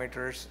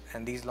parameters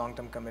and these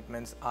long-term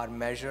commitments are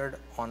measured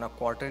on a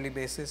quarterly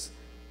basis,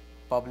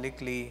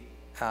 publicly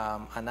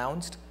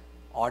announced,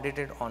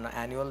 audited on an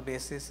annual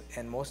basis,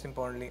 and most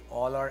importantly,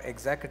 all our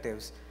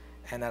executives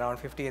and around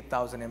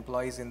 58,000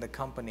 employees in the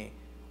company,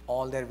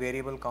 all their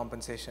variable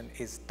compensation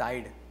is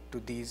tied to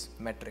these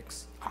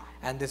metrics.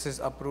 And this is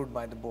approved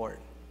by the board.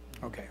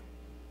 Okay.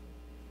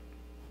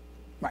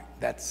 Right,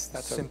 that's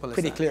simple a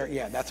pretty clear,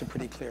 yeah, that's a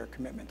pretty clear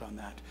commitment on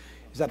that.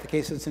 Is that the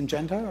case at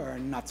Syngenta or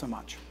not so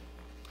much?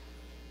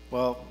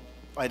 Well,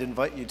 I'd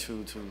invite you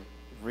to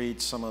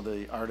read some of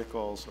the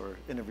articles or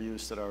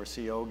interviews that our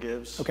CEO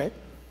gives. Okay.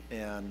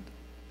 And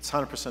it's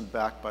 100%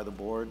 backed by the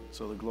board.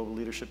 So the global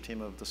leadership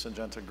team of the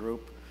Syngenta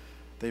group,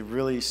 they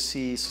really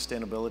see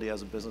sustainability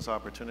as a business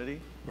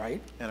opportunity.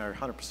 Right. And are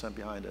 100%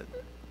 behind it.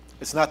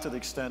 It's not to the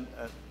extent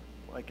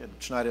like at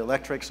Schneider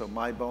Electric, so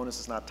my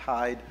bonus is not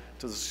tied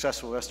to the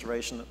successful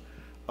restoration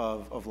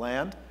of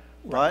land,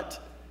 right.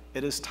 But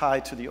it is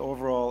tied to the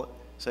overall,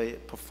 say,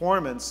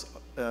 performance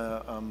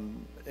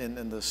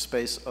in the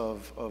space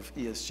of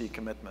ESG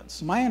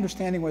commitments. My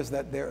understanding was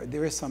that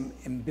there is some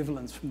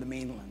ambivalence from the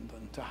mainland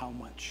on to how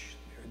much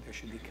there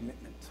should be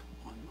commitment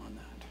on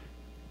that.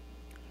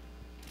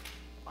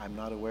 I'm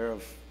not aware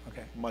of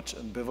much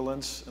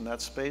ambivalence in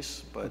that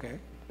space, but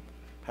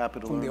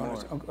happy to learn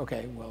more.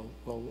 Okay, well,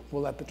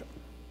 we'll let the...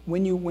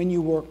 When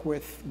you work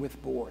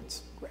with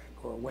boards, Greg,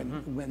 or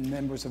when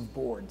members of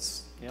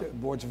boards,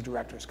 boards of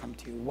directors come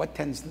to you, what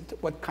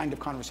kind of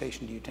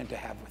conversation do you tend to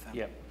have with them?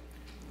 Yeah,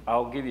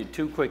 I'll give you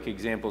 2 quick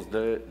examples.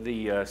 The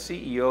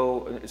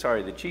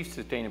Chief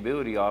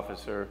Sustainability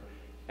Officer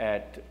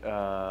at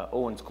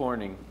Owens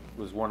Corning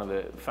was one of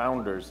the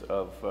founders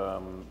of,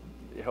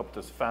 helped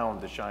us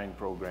found the SHINE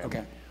program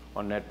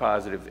on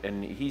NetPositive,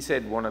 and he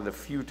said one of the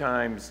few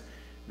times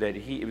that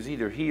it was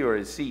either he or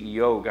his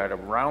CEO got a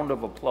round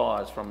of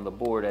applause from the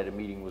board at a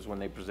meeting was when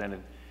they presented,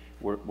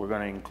 we're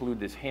going to include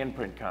this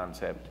handprint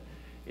concept.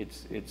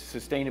 It's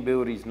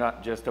sustainability is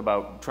not just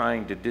about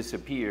trying to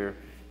disappear,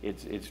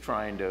 it's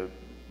trying to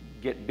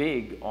get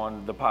big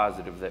on the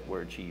positive that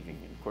we're achieving.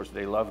 And of course,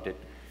 they loved it.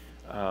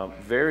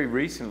 Very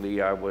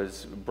recently, I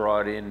was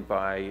brought in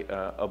by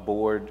a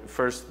board,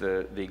 first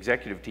the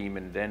executive team,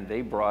 and then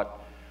they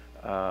brought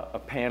a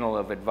panel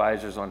of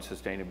advisors on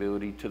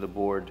sustainability to the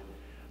board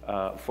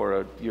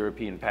for a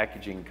European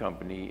packaging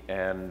company.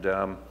 And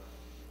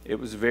it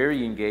was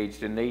very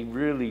engaged, and they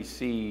really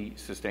see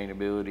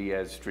sustainability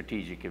as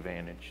strategic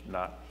advantage,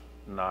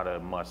 not a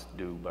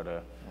must-do,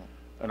 but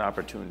an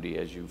opportunity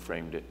as you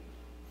framed it.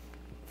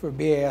 For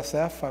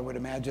BASF, I would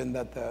imagine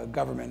that the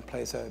government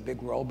plays a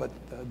big role, but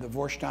the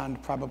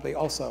Vorstand probably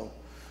also.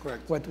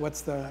 Correct.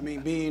 What's the? I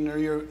mean, being a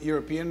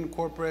European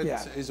corporate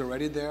Yeah. is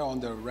already there on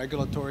the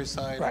regulatory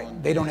side. Right.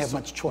 On They don't the have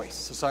much choice.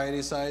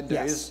 Society side,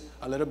 there Yes. is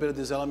a little bit of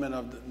this element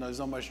of there's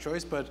not much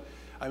choice, but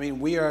I mean,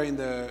 we are in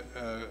the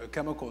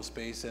chemical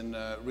space and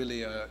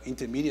really an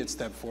intermediate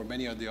step for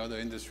many of the other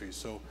industries.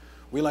 So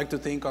we like to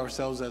think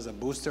ourselves as a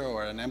booster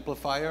or an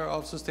amplifier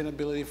of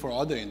sustainability for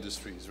other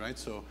industries, right?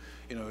 So,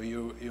 you know,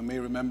 you may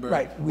remember,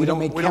 Right. We don't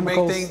make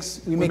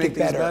things, we make it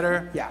things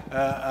better.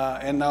 Yeah.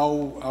 And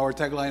now our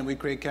tagline, we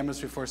create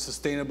chemistry for a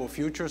sustainable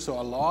future.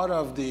 So a lot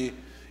of the,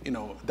 you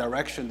know,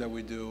 direction that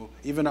we do,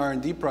 even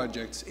R&D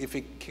projects, if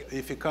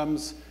it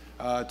comes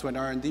to an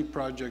R&D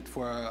project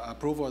for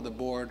approval of the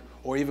board,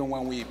 or even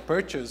when we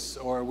purchase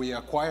or we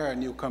acquire a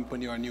new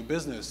company or a new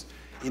business,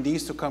 it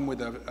needs to come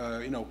with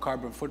a you know,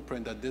 carbon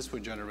footprint that this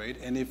would generate.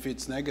 And if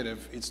it's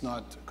negative, it's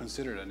not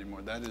considered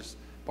anymore. That is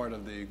part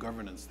of the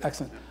governance there.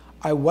 Excellent.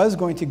 I was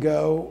going to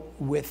go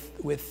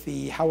with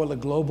the how will a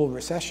global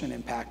recession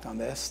impact on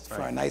this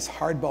for a nice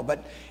hardball,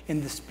 but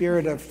in the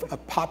spirit of a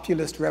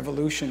populist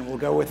revolution, we'll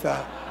go with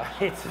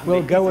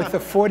the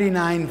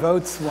 49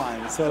 votes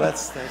one. So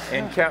let's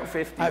And count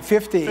 50.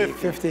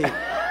 50.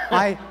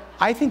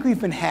 I think we've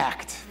been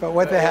hacked, but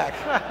what the heck?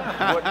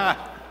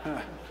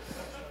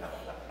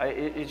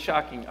 It's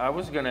shocking. I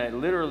was going to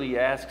literally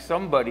ask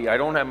somebody, I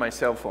don't have my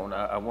cell phone,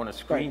 I want a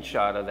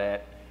screenshot of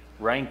that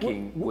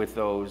ranking with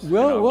those.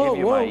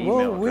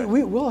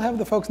 We'll have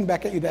the folks in the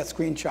back get you that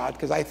screenshot,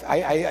 because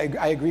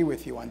I agree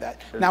with you on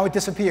that. Now it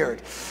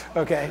disappeared.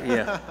 Okay.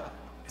 Yeah.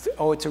 It's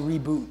a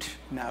reboot.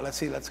 Now let's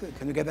see.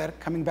 Can you get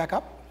that coming back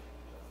up?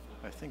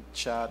 I think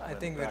Chad. I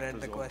think we read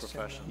the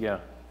question. Yeah.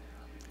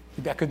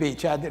 That could be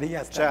Chad. Did it?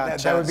 Yes.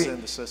 Chad's that would be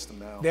in the system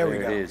now. There we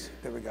go. It is.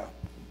 There we go.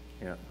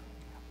 Yeah.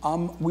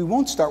 We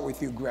won't start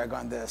with you, Greg,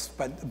 on this,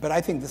 but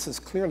I think this is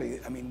clearly,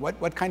 I mean,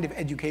 what kind of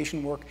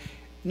education work,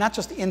 not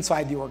just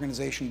inside the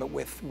organization, but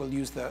with, we'll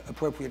use the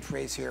appropriate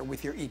phrase here,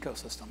 with your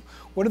ecosystem.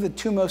 What are the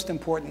two most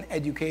important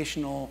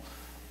educational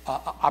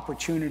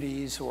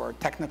opportunities or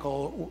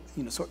technical,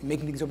 you know,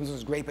 making things open source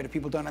is great, but if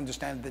people don't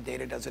understand the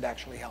data, does it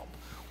actually help?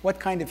 What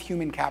kind of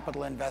human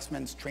capital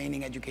investments,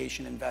 training,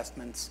 education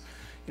investments,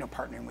 you know,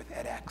 partnering with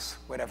edX,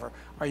 whatever,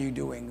 are you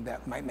doing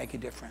that might make a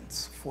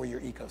difference for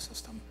your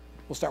ecosystem?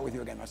 We'll start with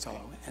you again,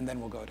 Marcelo, and then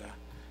we'll go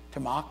to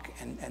Mak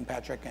and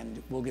Patrick,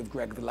 and we'll give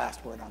Greg the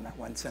last word on that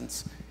one,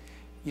 since,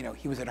 you know,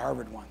 he was at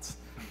Harvard once.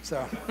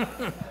 So,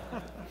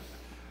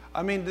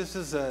 I mean, this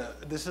is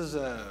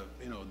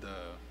you know,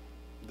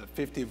 the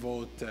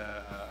 50-vote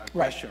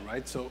question,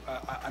 right? So,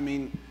 I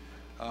mean,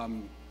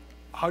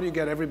 how do you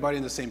get everybody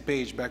on the same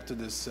page? Back to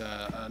this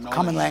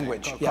common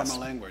language. Common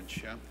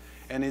language, yeah.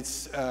 And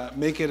it's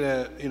make it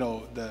you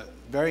know, the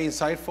very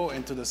insightful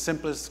and to the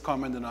simplest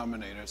common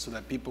denominator, so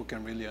that people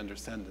can really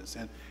understand this.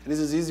 And this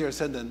is easier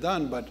said than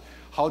done. But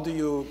how do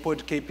you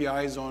put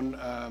KPIs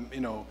on you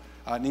know,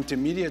 an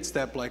intermediate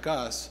step like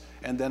us,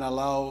 and then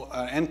allow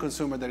an end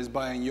consumer that is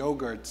buying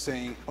yogurt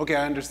saying, okay,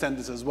 I understand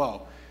this as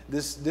well.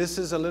 This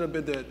is a little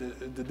bit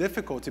the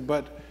difficulty.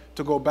 But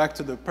to go back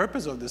to the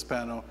purpose of this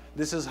panel,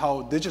 this is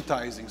how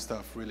digitizing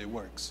stuff really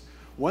works.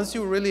 Once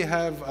you really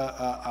have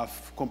a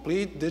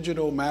complete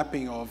digital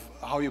mapping of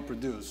how you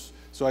produce,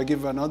 so I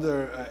give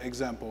another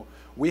example.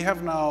 We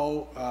have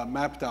now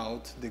mapped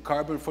out the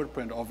carbon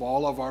footprint of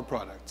all of our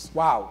products.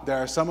 Wow. There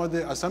are some of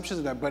the assumptions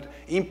in that, but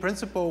in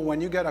principle,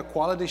 when you get a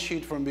quality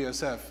sheet from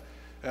BASF,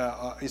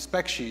 a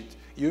spec sheet,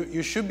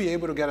 you should be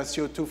able to get a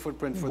CO2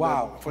 footprint for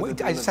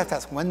the I just have to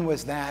ask, when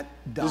was that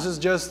done? This is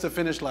just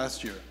finished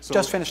last year. So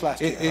just finished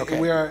last year, okay.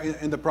 We are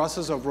in the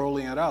process of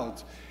rolling it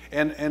out.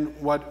 And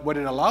what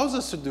it allows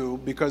us to do,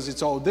 because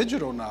it's all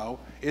digital now,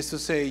 is to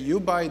say, you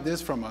buy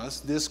this from us,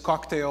 this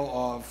cocktail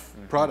of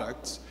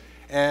products,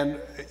 and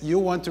you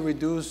want to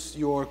reduce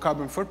your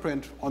carbon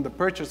footprint on the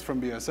purchase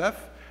from BASF.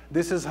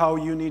 This is how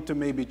you need to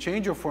maybe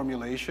change your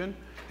formulation,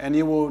 and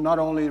you will not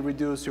only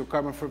reduce your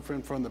carbon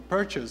footprint from the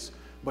purchase,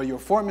 but your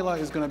formula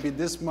is going to be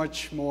this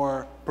much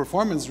more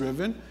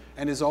performance-driven,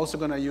 and is also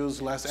going to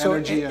use less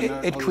energy.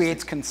 So it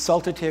creates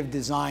consultative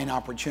design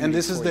opportunities. And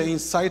this is the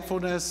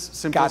insightfulness,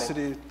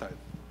 simplicity type.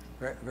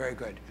 Very, very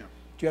good. Yeah.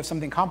 Do you have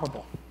something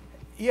comparable?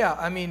 Yeah,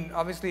 I mean,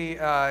 obviously,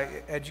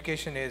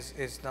 education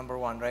is number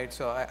one, right?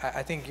 So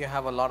I think you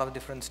have a lot of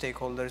different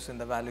stakeholders in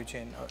the value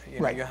chain. You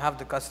know, right. You have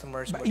the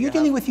customers. But you're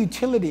dealing with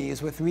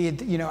utilities, with,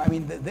 you know, I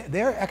mean,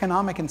 their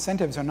economic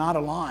incentives are not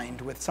aligned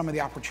with some of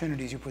the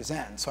opportunities you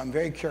present. So I'm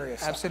very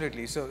curious.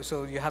 Absolutely.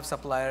 So you have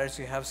suppliers,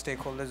 you have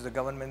stakeholders, the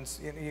governments.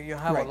 You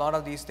have a lot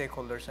of these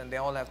stakeholders, and they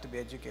all have to be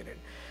educated.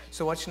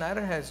 So what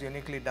Schneider has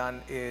uniquely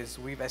done is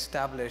we've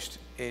established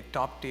a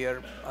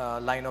top-tier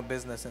line of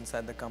business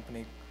inside the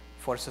company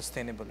for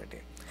sustainability.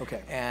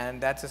 Okay.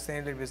 And that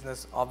sustainability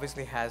business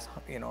obviously has,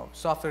 you know,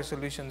 software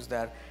solutions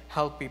that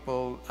help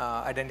people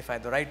identify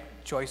the right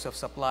choice of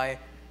supply,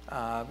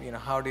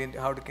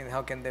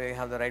 How can they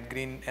have the right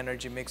green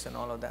energy mix and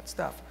all of that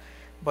stuff?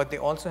 But they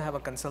also have a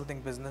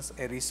consulting business,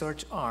 a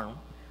research arm,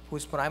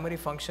 whose primary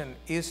function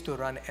is to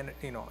run,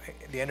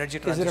 the energy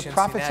transition Is it a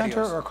profit scenarios.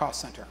 center or a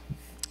cost center?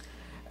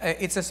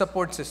 It's a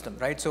support system,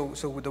 right? So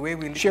the way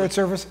we shared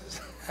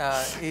services.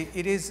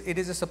 It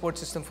is a support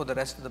system for the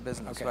rest of the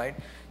business, okay. right?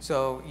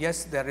 So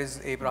yes, there is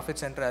a profit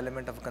center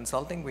element of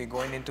consulting. We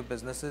go into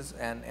businesses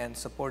and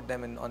support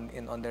them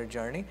on their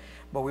journey,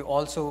 but we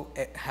also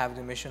have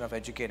the mission of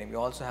educating. We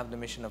also have the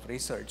mission of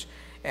research,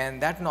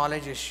 and that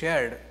knowledge is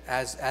shared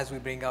as we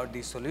bring out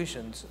these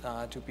solutions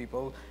to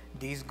people.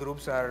 These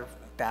groups are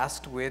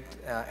tasked with,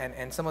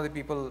 and some of the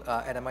people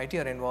at MIT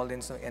are involved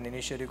in an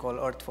initiative called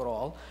Earth for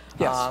All,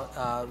 yes.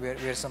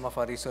 Where some of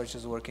our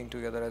researchers working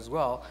together as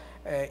well,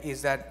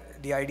 is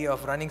that the idea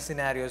of running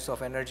scenarios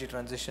of energy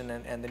transition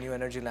and the new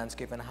energy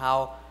landscape and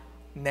how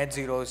net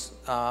zero's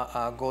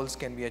goals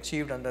can be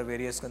achieved under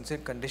various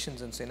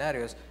conditions and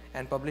scenarios,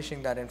 and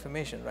publishing that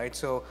information, right?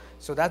 So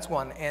that's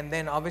one. And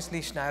then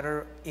obviously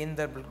Schneider, in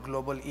the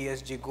global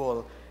ESG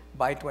goal,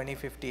 by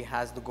 2050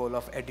 has the goal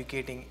of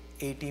educating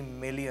 80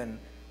 million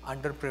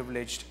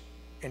underprivileged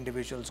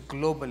individuals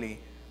globally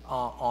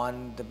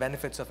on the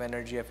benefits of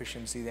energy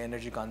efficiency, the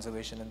energy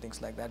conservation, and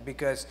things like that.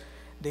 Because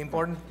the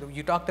important,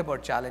 you talked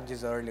about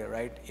challenges earlier,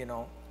 right?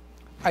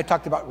 I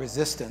talked about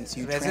resistance.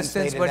 You resistance,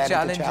 translated but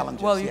that into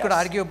challenges. Well, you yes. could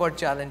argue about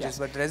challenges, yes.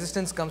 but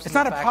resistance comes it's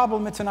from not the a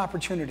problem, it's an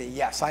opportunity.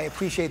 Yes, I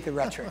appreciate the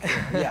rhetoric.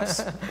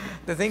 Yes.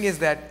 The thing is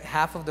that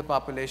half of the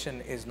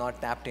population is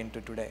not tapped into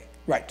today,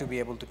 right, to be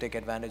able to take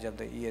advantage of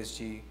the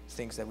ESG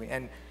things that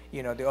and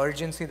the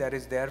urgency that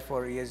is there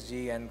for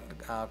ESG and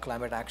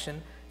climate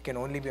action can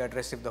only be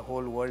addressed if the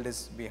whole world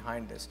is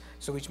behind this.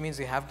 So which means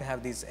we have to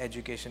have these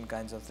education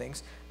kinds of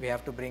things. We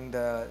have to bring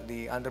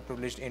the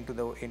underprivileged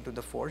into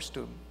the force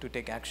to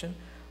take action.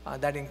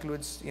 That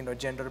includes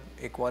gender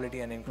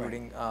equality and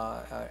including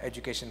right.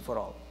 Education for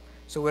all.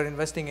 So we're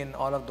investing in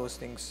all of those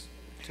things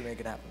to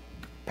make it happen.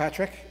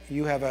 Patrick,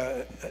 you have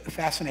a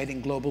fascinating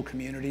global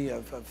community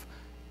of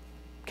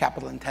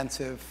capital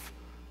intensive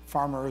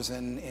farmers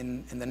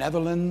in the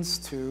Netherlands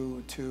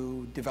to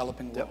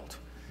developing world. Yep.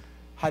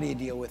 How do you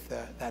deal with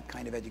that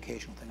kind of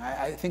educational thing?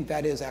 I think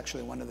that is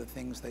actually one of the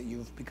things that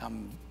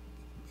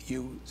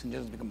Syngenta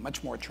has become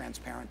much more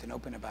transparent and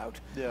open about.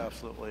 Yeah,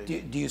 absolutely.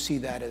 Do you see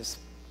that as,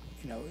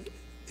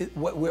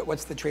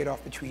 what's the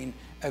trade-off between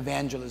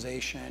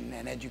evangelization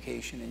and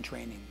education and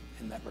training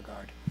in that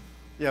regard?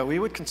 Yeah, we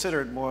would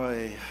consider it more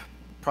a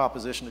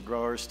proposition to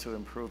growers to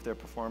improve their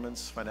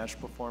performance,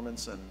 financial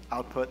performance, and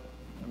output.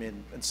 I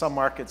mean, in some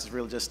markets, it's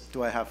really just,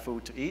 do I have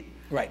food to eat?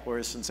 Right.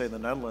 Whereas in, say, the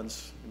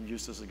Netherlands, and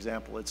use this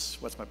example, it's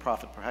what's my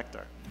profit per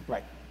hectare?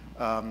 Right.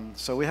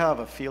 So we have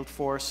a field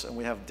force, and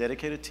we have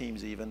dedicated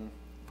teams even.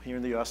 Here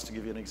in the US, to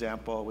give you an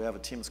example, we have a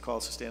team that's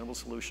called Sustainable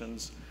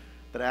Solutions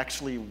that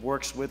actually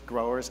works with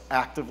growers,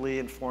 actively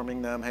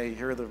informing them, hey,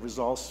 here are the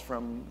results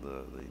from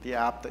the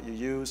app that you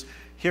use.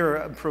 Here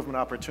are improvement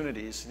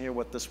opportunities, and here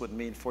what this would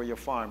mean for your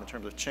farm in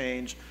terms of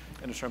change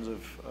and in terms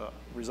of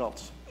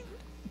results.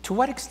 To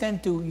what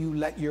extent do you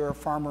let your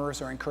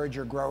farmers or encourage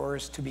your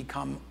growers to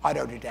become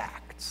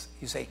autodidacts?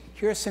 You say,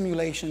 here's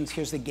simulations,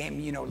 here's the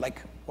game,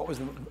 like what was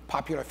the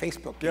popular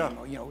Facebook game,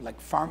 yeah. or, like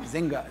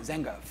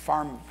Zenga,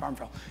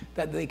 Farmville,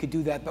 that they could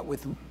do that, but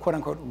with quote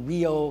unquote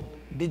real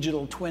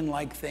digital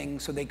twin-like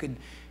things, so they could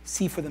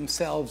see for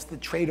themselves the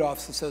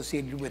trade-offs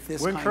associated with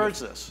this. We encourage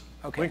this.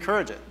 Okay. We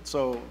encourage it.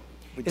 So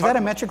is that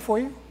a metric for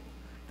you?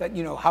 That,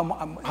 how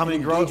many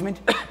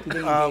engagement do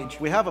they engage?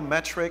 We have a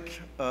metric,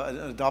 an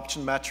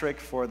adoption metric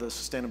for the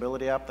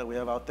sustainability app that we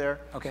have out there.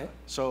 Okay.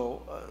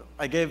 So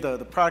I gave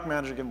the product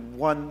manager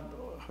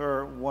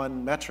her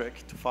one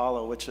metric to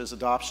follow, which is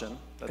adoption.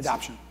 That's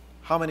adoption.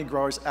 How many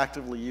growers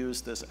actively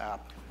use this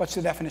app? What's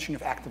the definition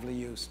of actively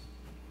use?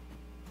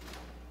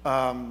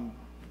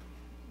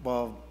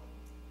 Well,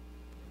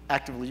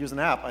 actively use an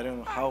app. I don't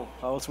know, how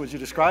else would you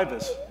describe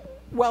this?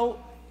 Well,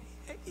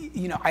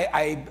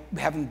 I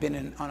haven't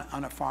been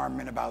on a farm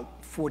in about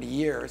 40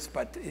 years,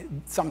 but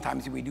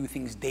sometimes we do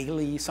things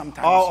daily,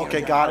 sometimes. Oh,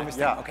 okay, got it,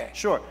 yeah, okay.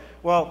 Sure.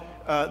 Well,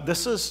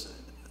 this is,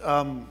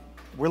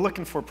 we're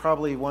looking for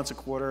probably once a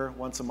quarter,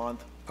 once a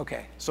month.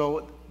 Okay.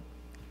 So,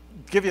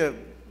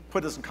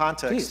 put this in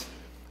context.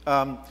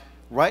 Please.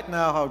 Right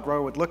now, how a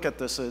grower would look at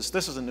this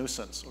is a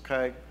nuisance,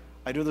 okay?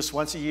 I do this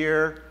once a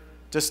year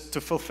just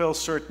to fulfill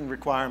certain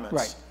requirements.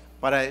 Right.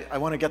 But I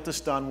want to get this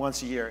done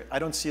once a year. I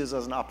don't see this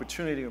as an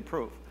opportunity to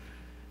improve.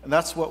 And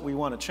that's what we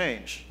want to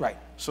change. Right.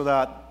 So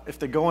that if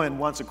they go in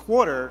once a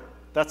quarter,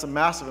 that's a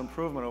massive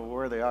improvement over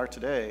where they are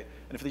today.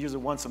 And if they use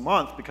it once a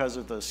month because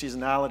of the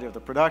seasonality of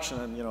the production,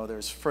 and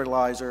there's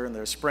fertilizer and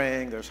there's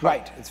spraying, there's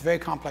right. It's a very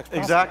complex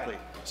process. Exactly.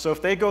 Right. So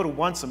if they go to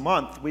once a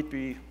month, we'd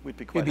be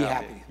quite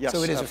happy. Yes, so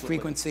it is absolutely. a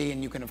frequency,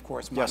 and you can of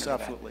course monitor that.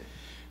 Yes, absolutely.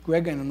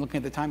 Greg, and I'm looking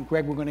at the time.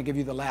 Greg, we're going to give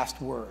you the last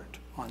word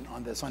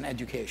on this, on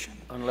education.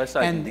 Unless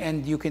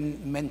and you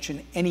can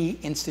mention any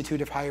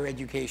institute of higher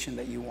education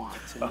that you want.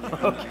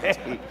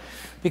 Okay.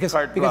 Because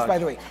by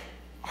the way,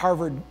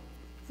 Harvard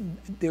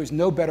there's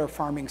no better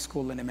farming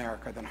school in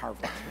America than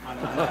Harvard.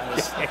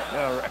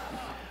 All right.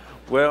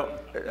 Well,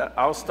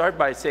 I'll start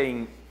by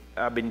saying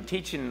I've been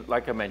teaching,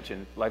 like I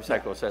mentioned, life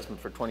cycle assessment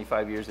for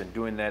 25 years and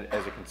doing that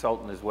as a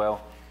consultant as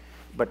well.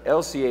 But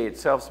LCA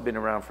itself has been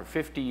around for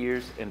 50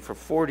 years, and for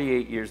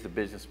 48 years the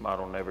business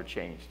model never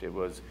changed. It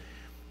was,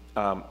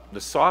 the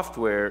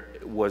software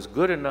was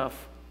good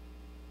enough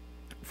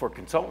for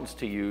consultants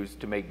to use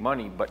to make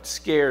money, but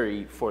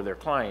scary for their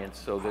clients,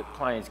 so that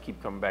clients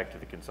keep coming back to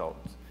the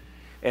consultants.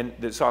 And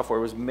the software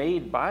was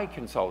made by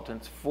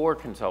consultants for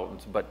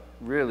consultants, but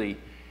really,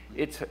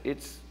 it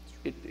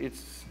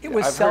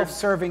was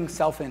self-serving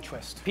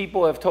self-interest.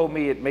 People have told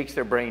me it makes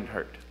their brain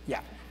hurt.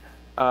 Yeah.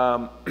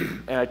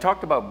 And I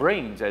talked about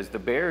brains as the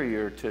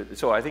barrier to,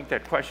 so I think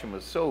that question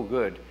was so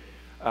good.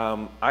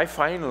 I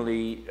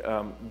finally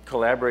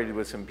collaborated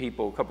with some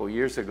people a couple of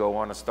years ago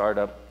on a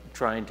startup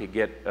trying to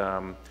get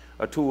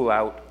a tool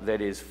out that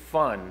is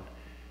fun,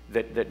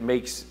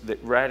 that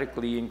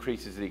radically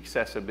increases the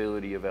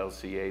accessibility of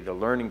LCA. The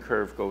learning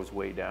curve goes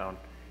way down.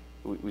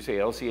 We say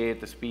LCA at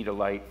the speed of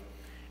light,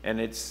 and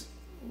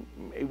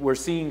we're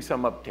seeing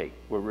some uptake.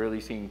 We're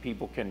really seeing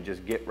people can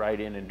just get right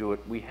in and do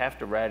it. We have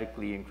to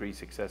radically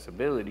increase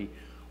accessibility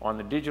on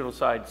the digital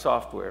side,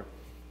 software.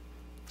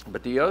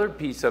 But the other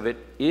piece of it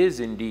is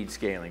indeed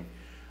scaling.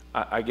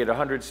 I get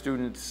 100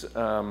 students,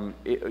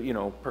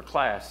 per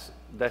class.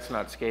 That's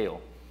not scale.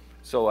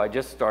 So I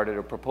just started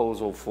a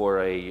proposal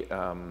for a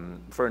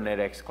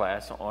NetX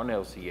class on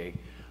LCA.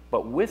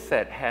 But with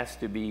that has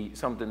to be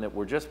something that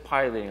we're just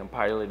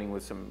piloting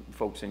with some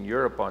folks in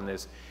Europe on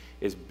this,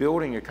 is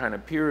building a kind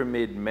of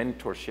pyramid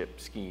mentorship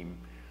scheme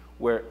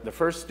where the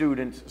first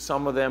students,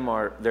 some of them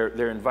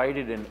they're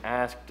invited and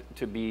asked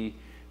to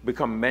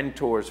become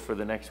mentors for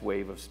the next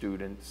wave of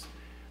students.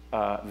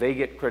 They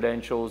get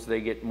credentials,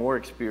 they get more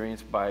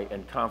experience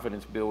and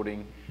confidence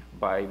building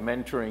by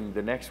mentoring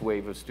the next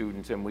wave of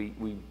students, and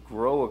we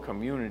grow a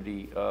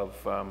community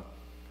of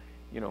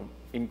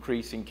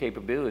increasing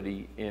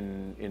capability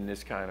in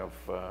this kind of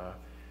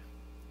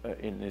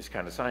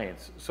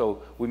science.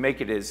 So we make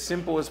it as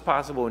simple as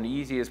possible and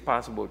easy as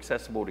possible,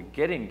 accessible to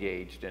get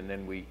engaged, and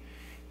then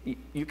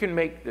you can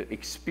make the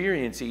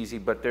experience easy,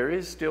 but there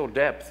is still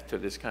depth to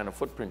this kind of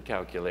footprint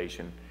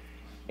calculation,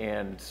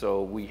 and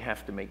so we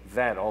have to make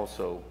that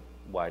also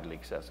widely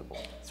accessible.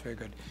 That's very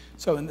good.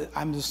 So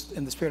I'm just,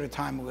 in the spirit of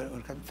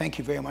time, thank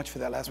you very much for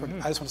that last word.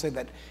 I just want to say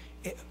that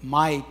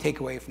my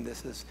takeaway from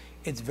this is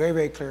it's very,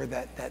 very clear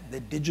that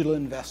the digital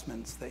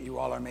investments that you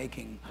all are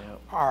making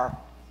are,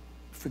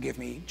 forgive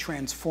me,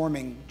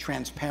 transforming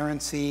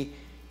transparency,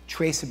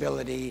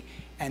 traceability,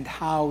 and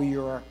how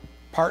your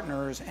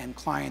partners and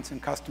clients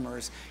and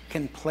customers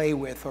can play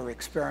with or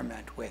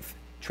experiment with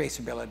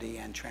traceability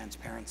and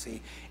transparency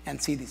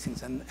and see these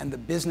things. And the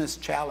business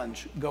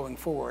challenge going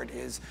forward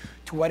is,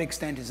 to what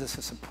extent is this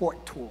a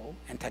support tool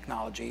and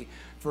technology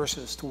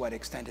versus to what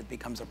extent it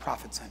becomes a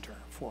profit center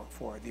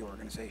for the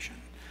organization.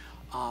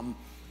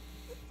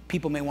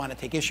 People may want to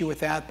take issue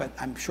with that, but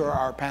I'm sure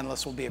our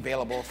panelists will be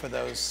available for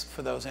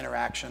those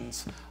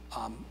interactions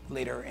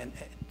later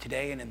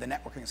today and in the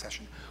networking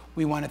session.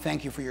 We want to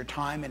thank you for your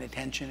time and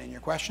attention and your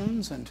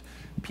questions. And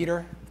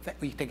Peter,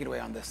 we take it away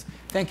on this.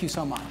 Thank you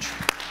so much.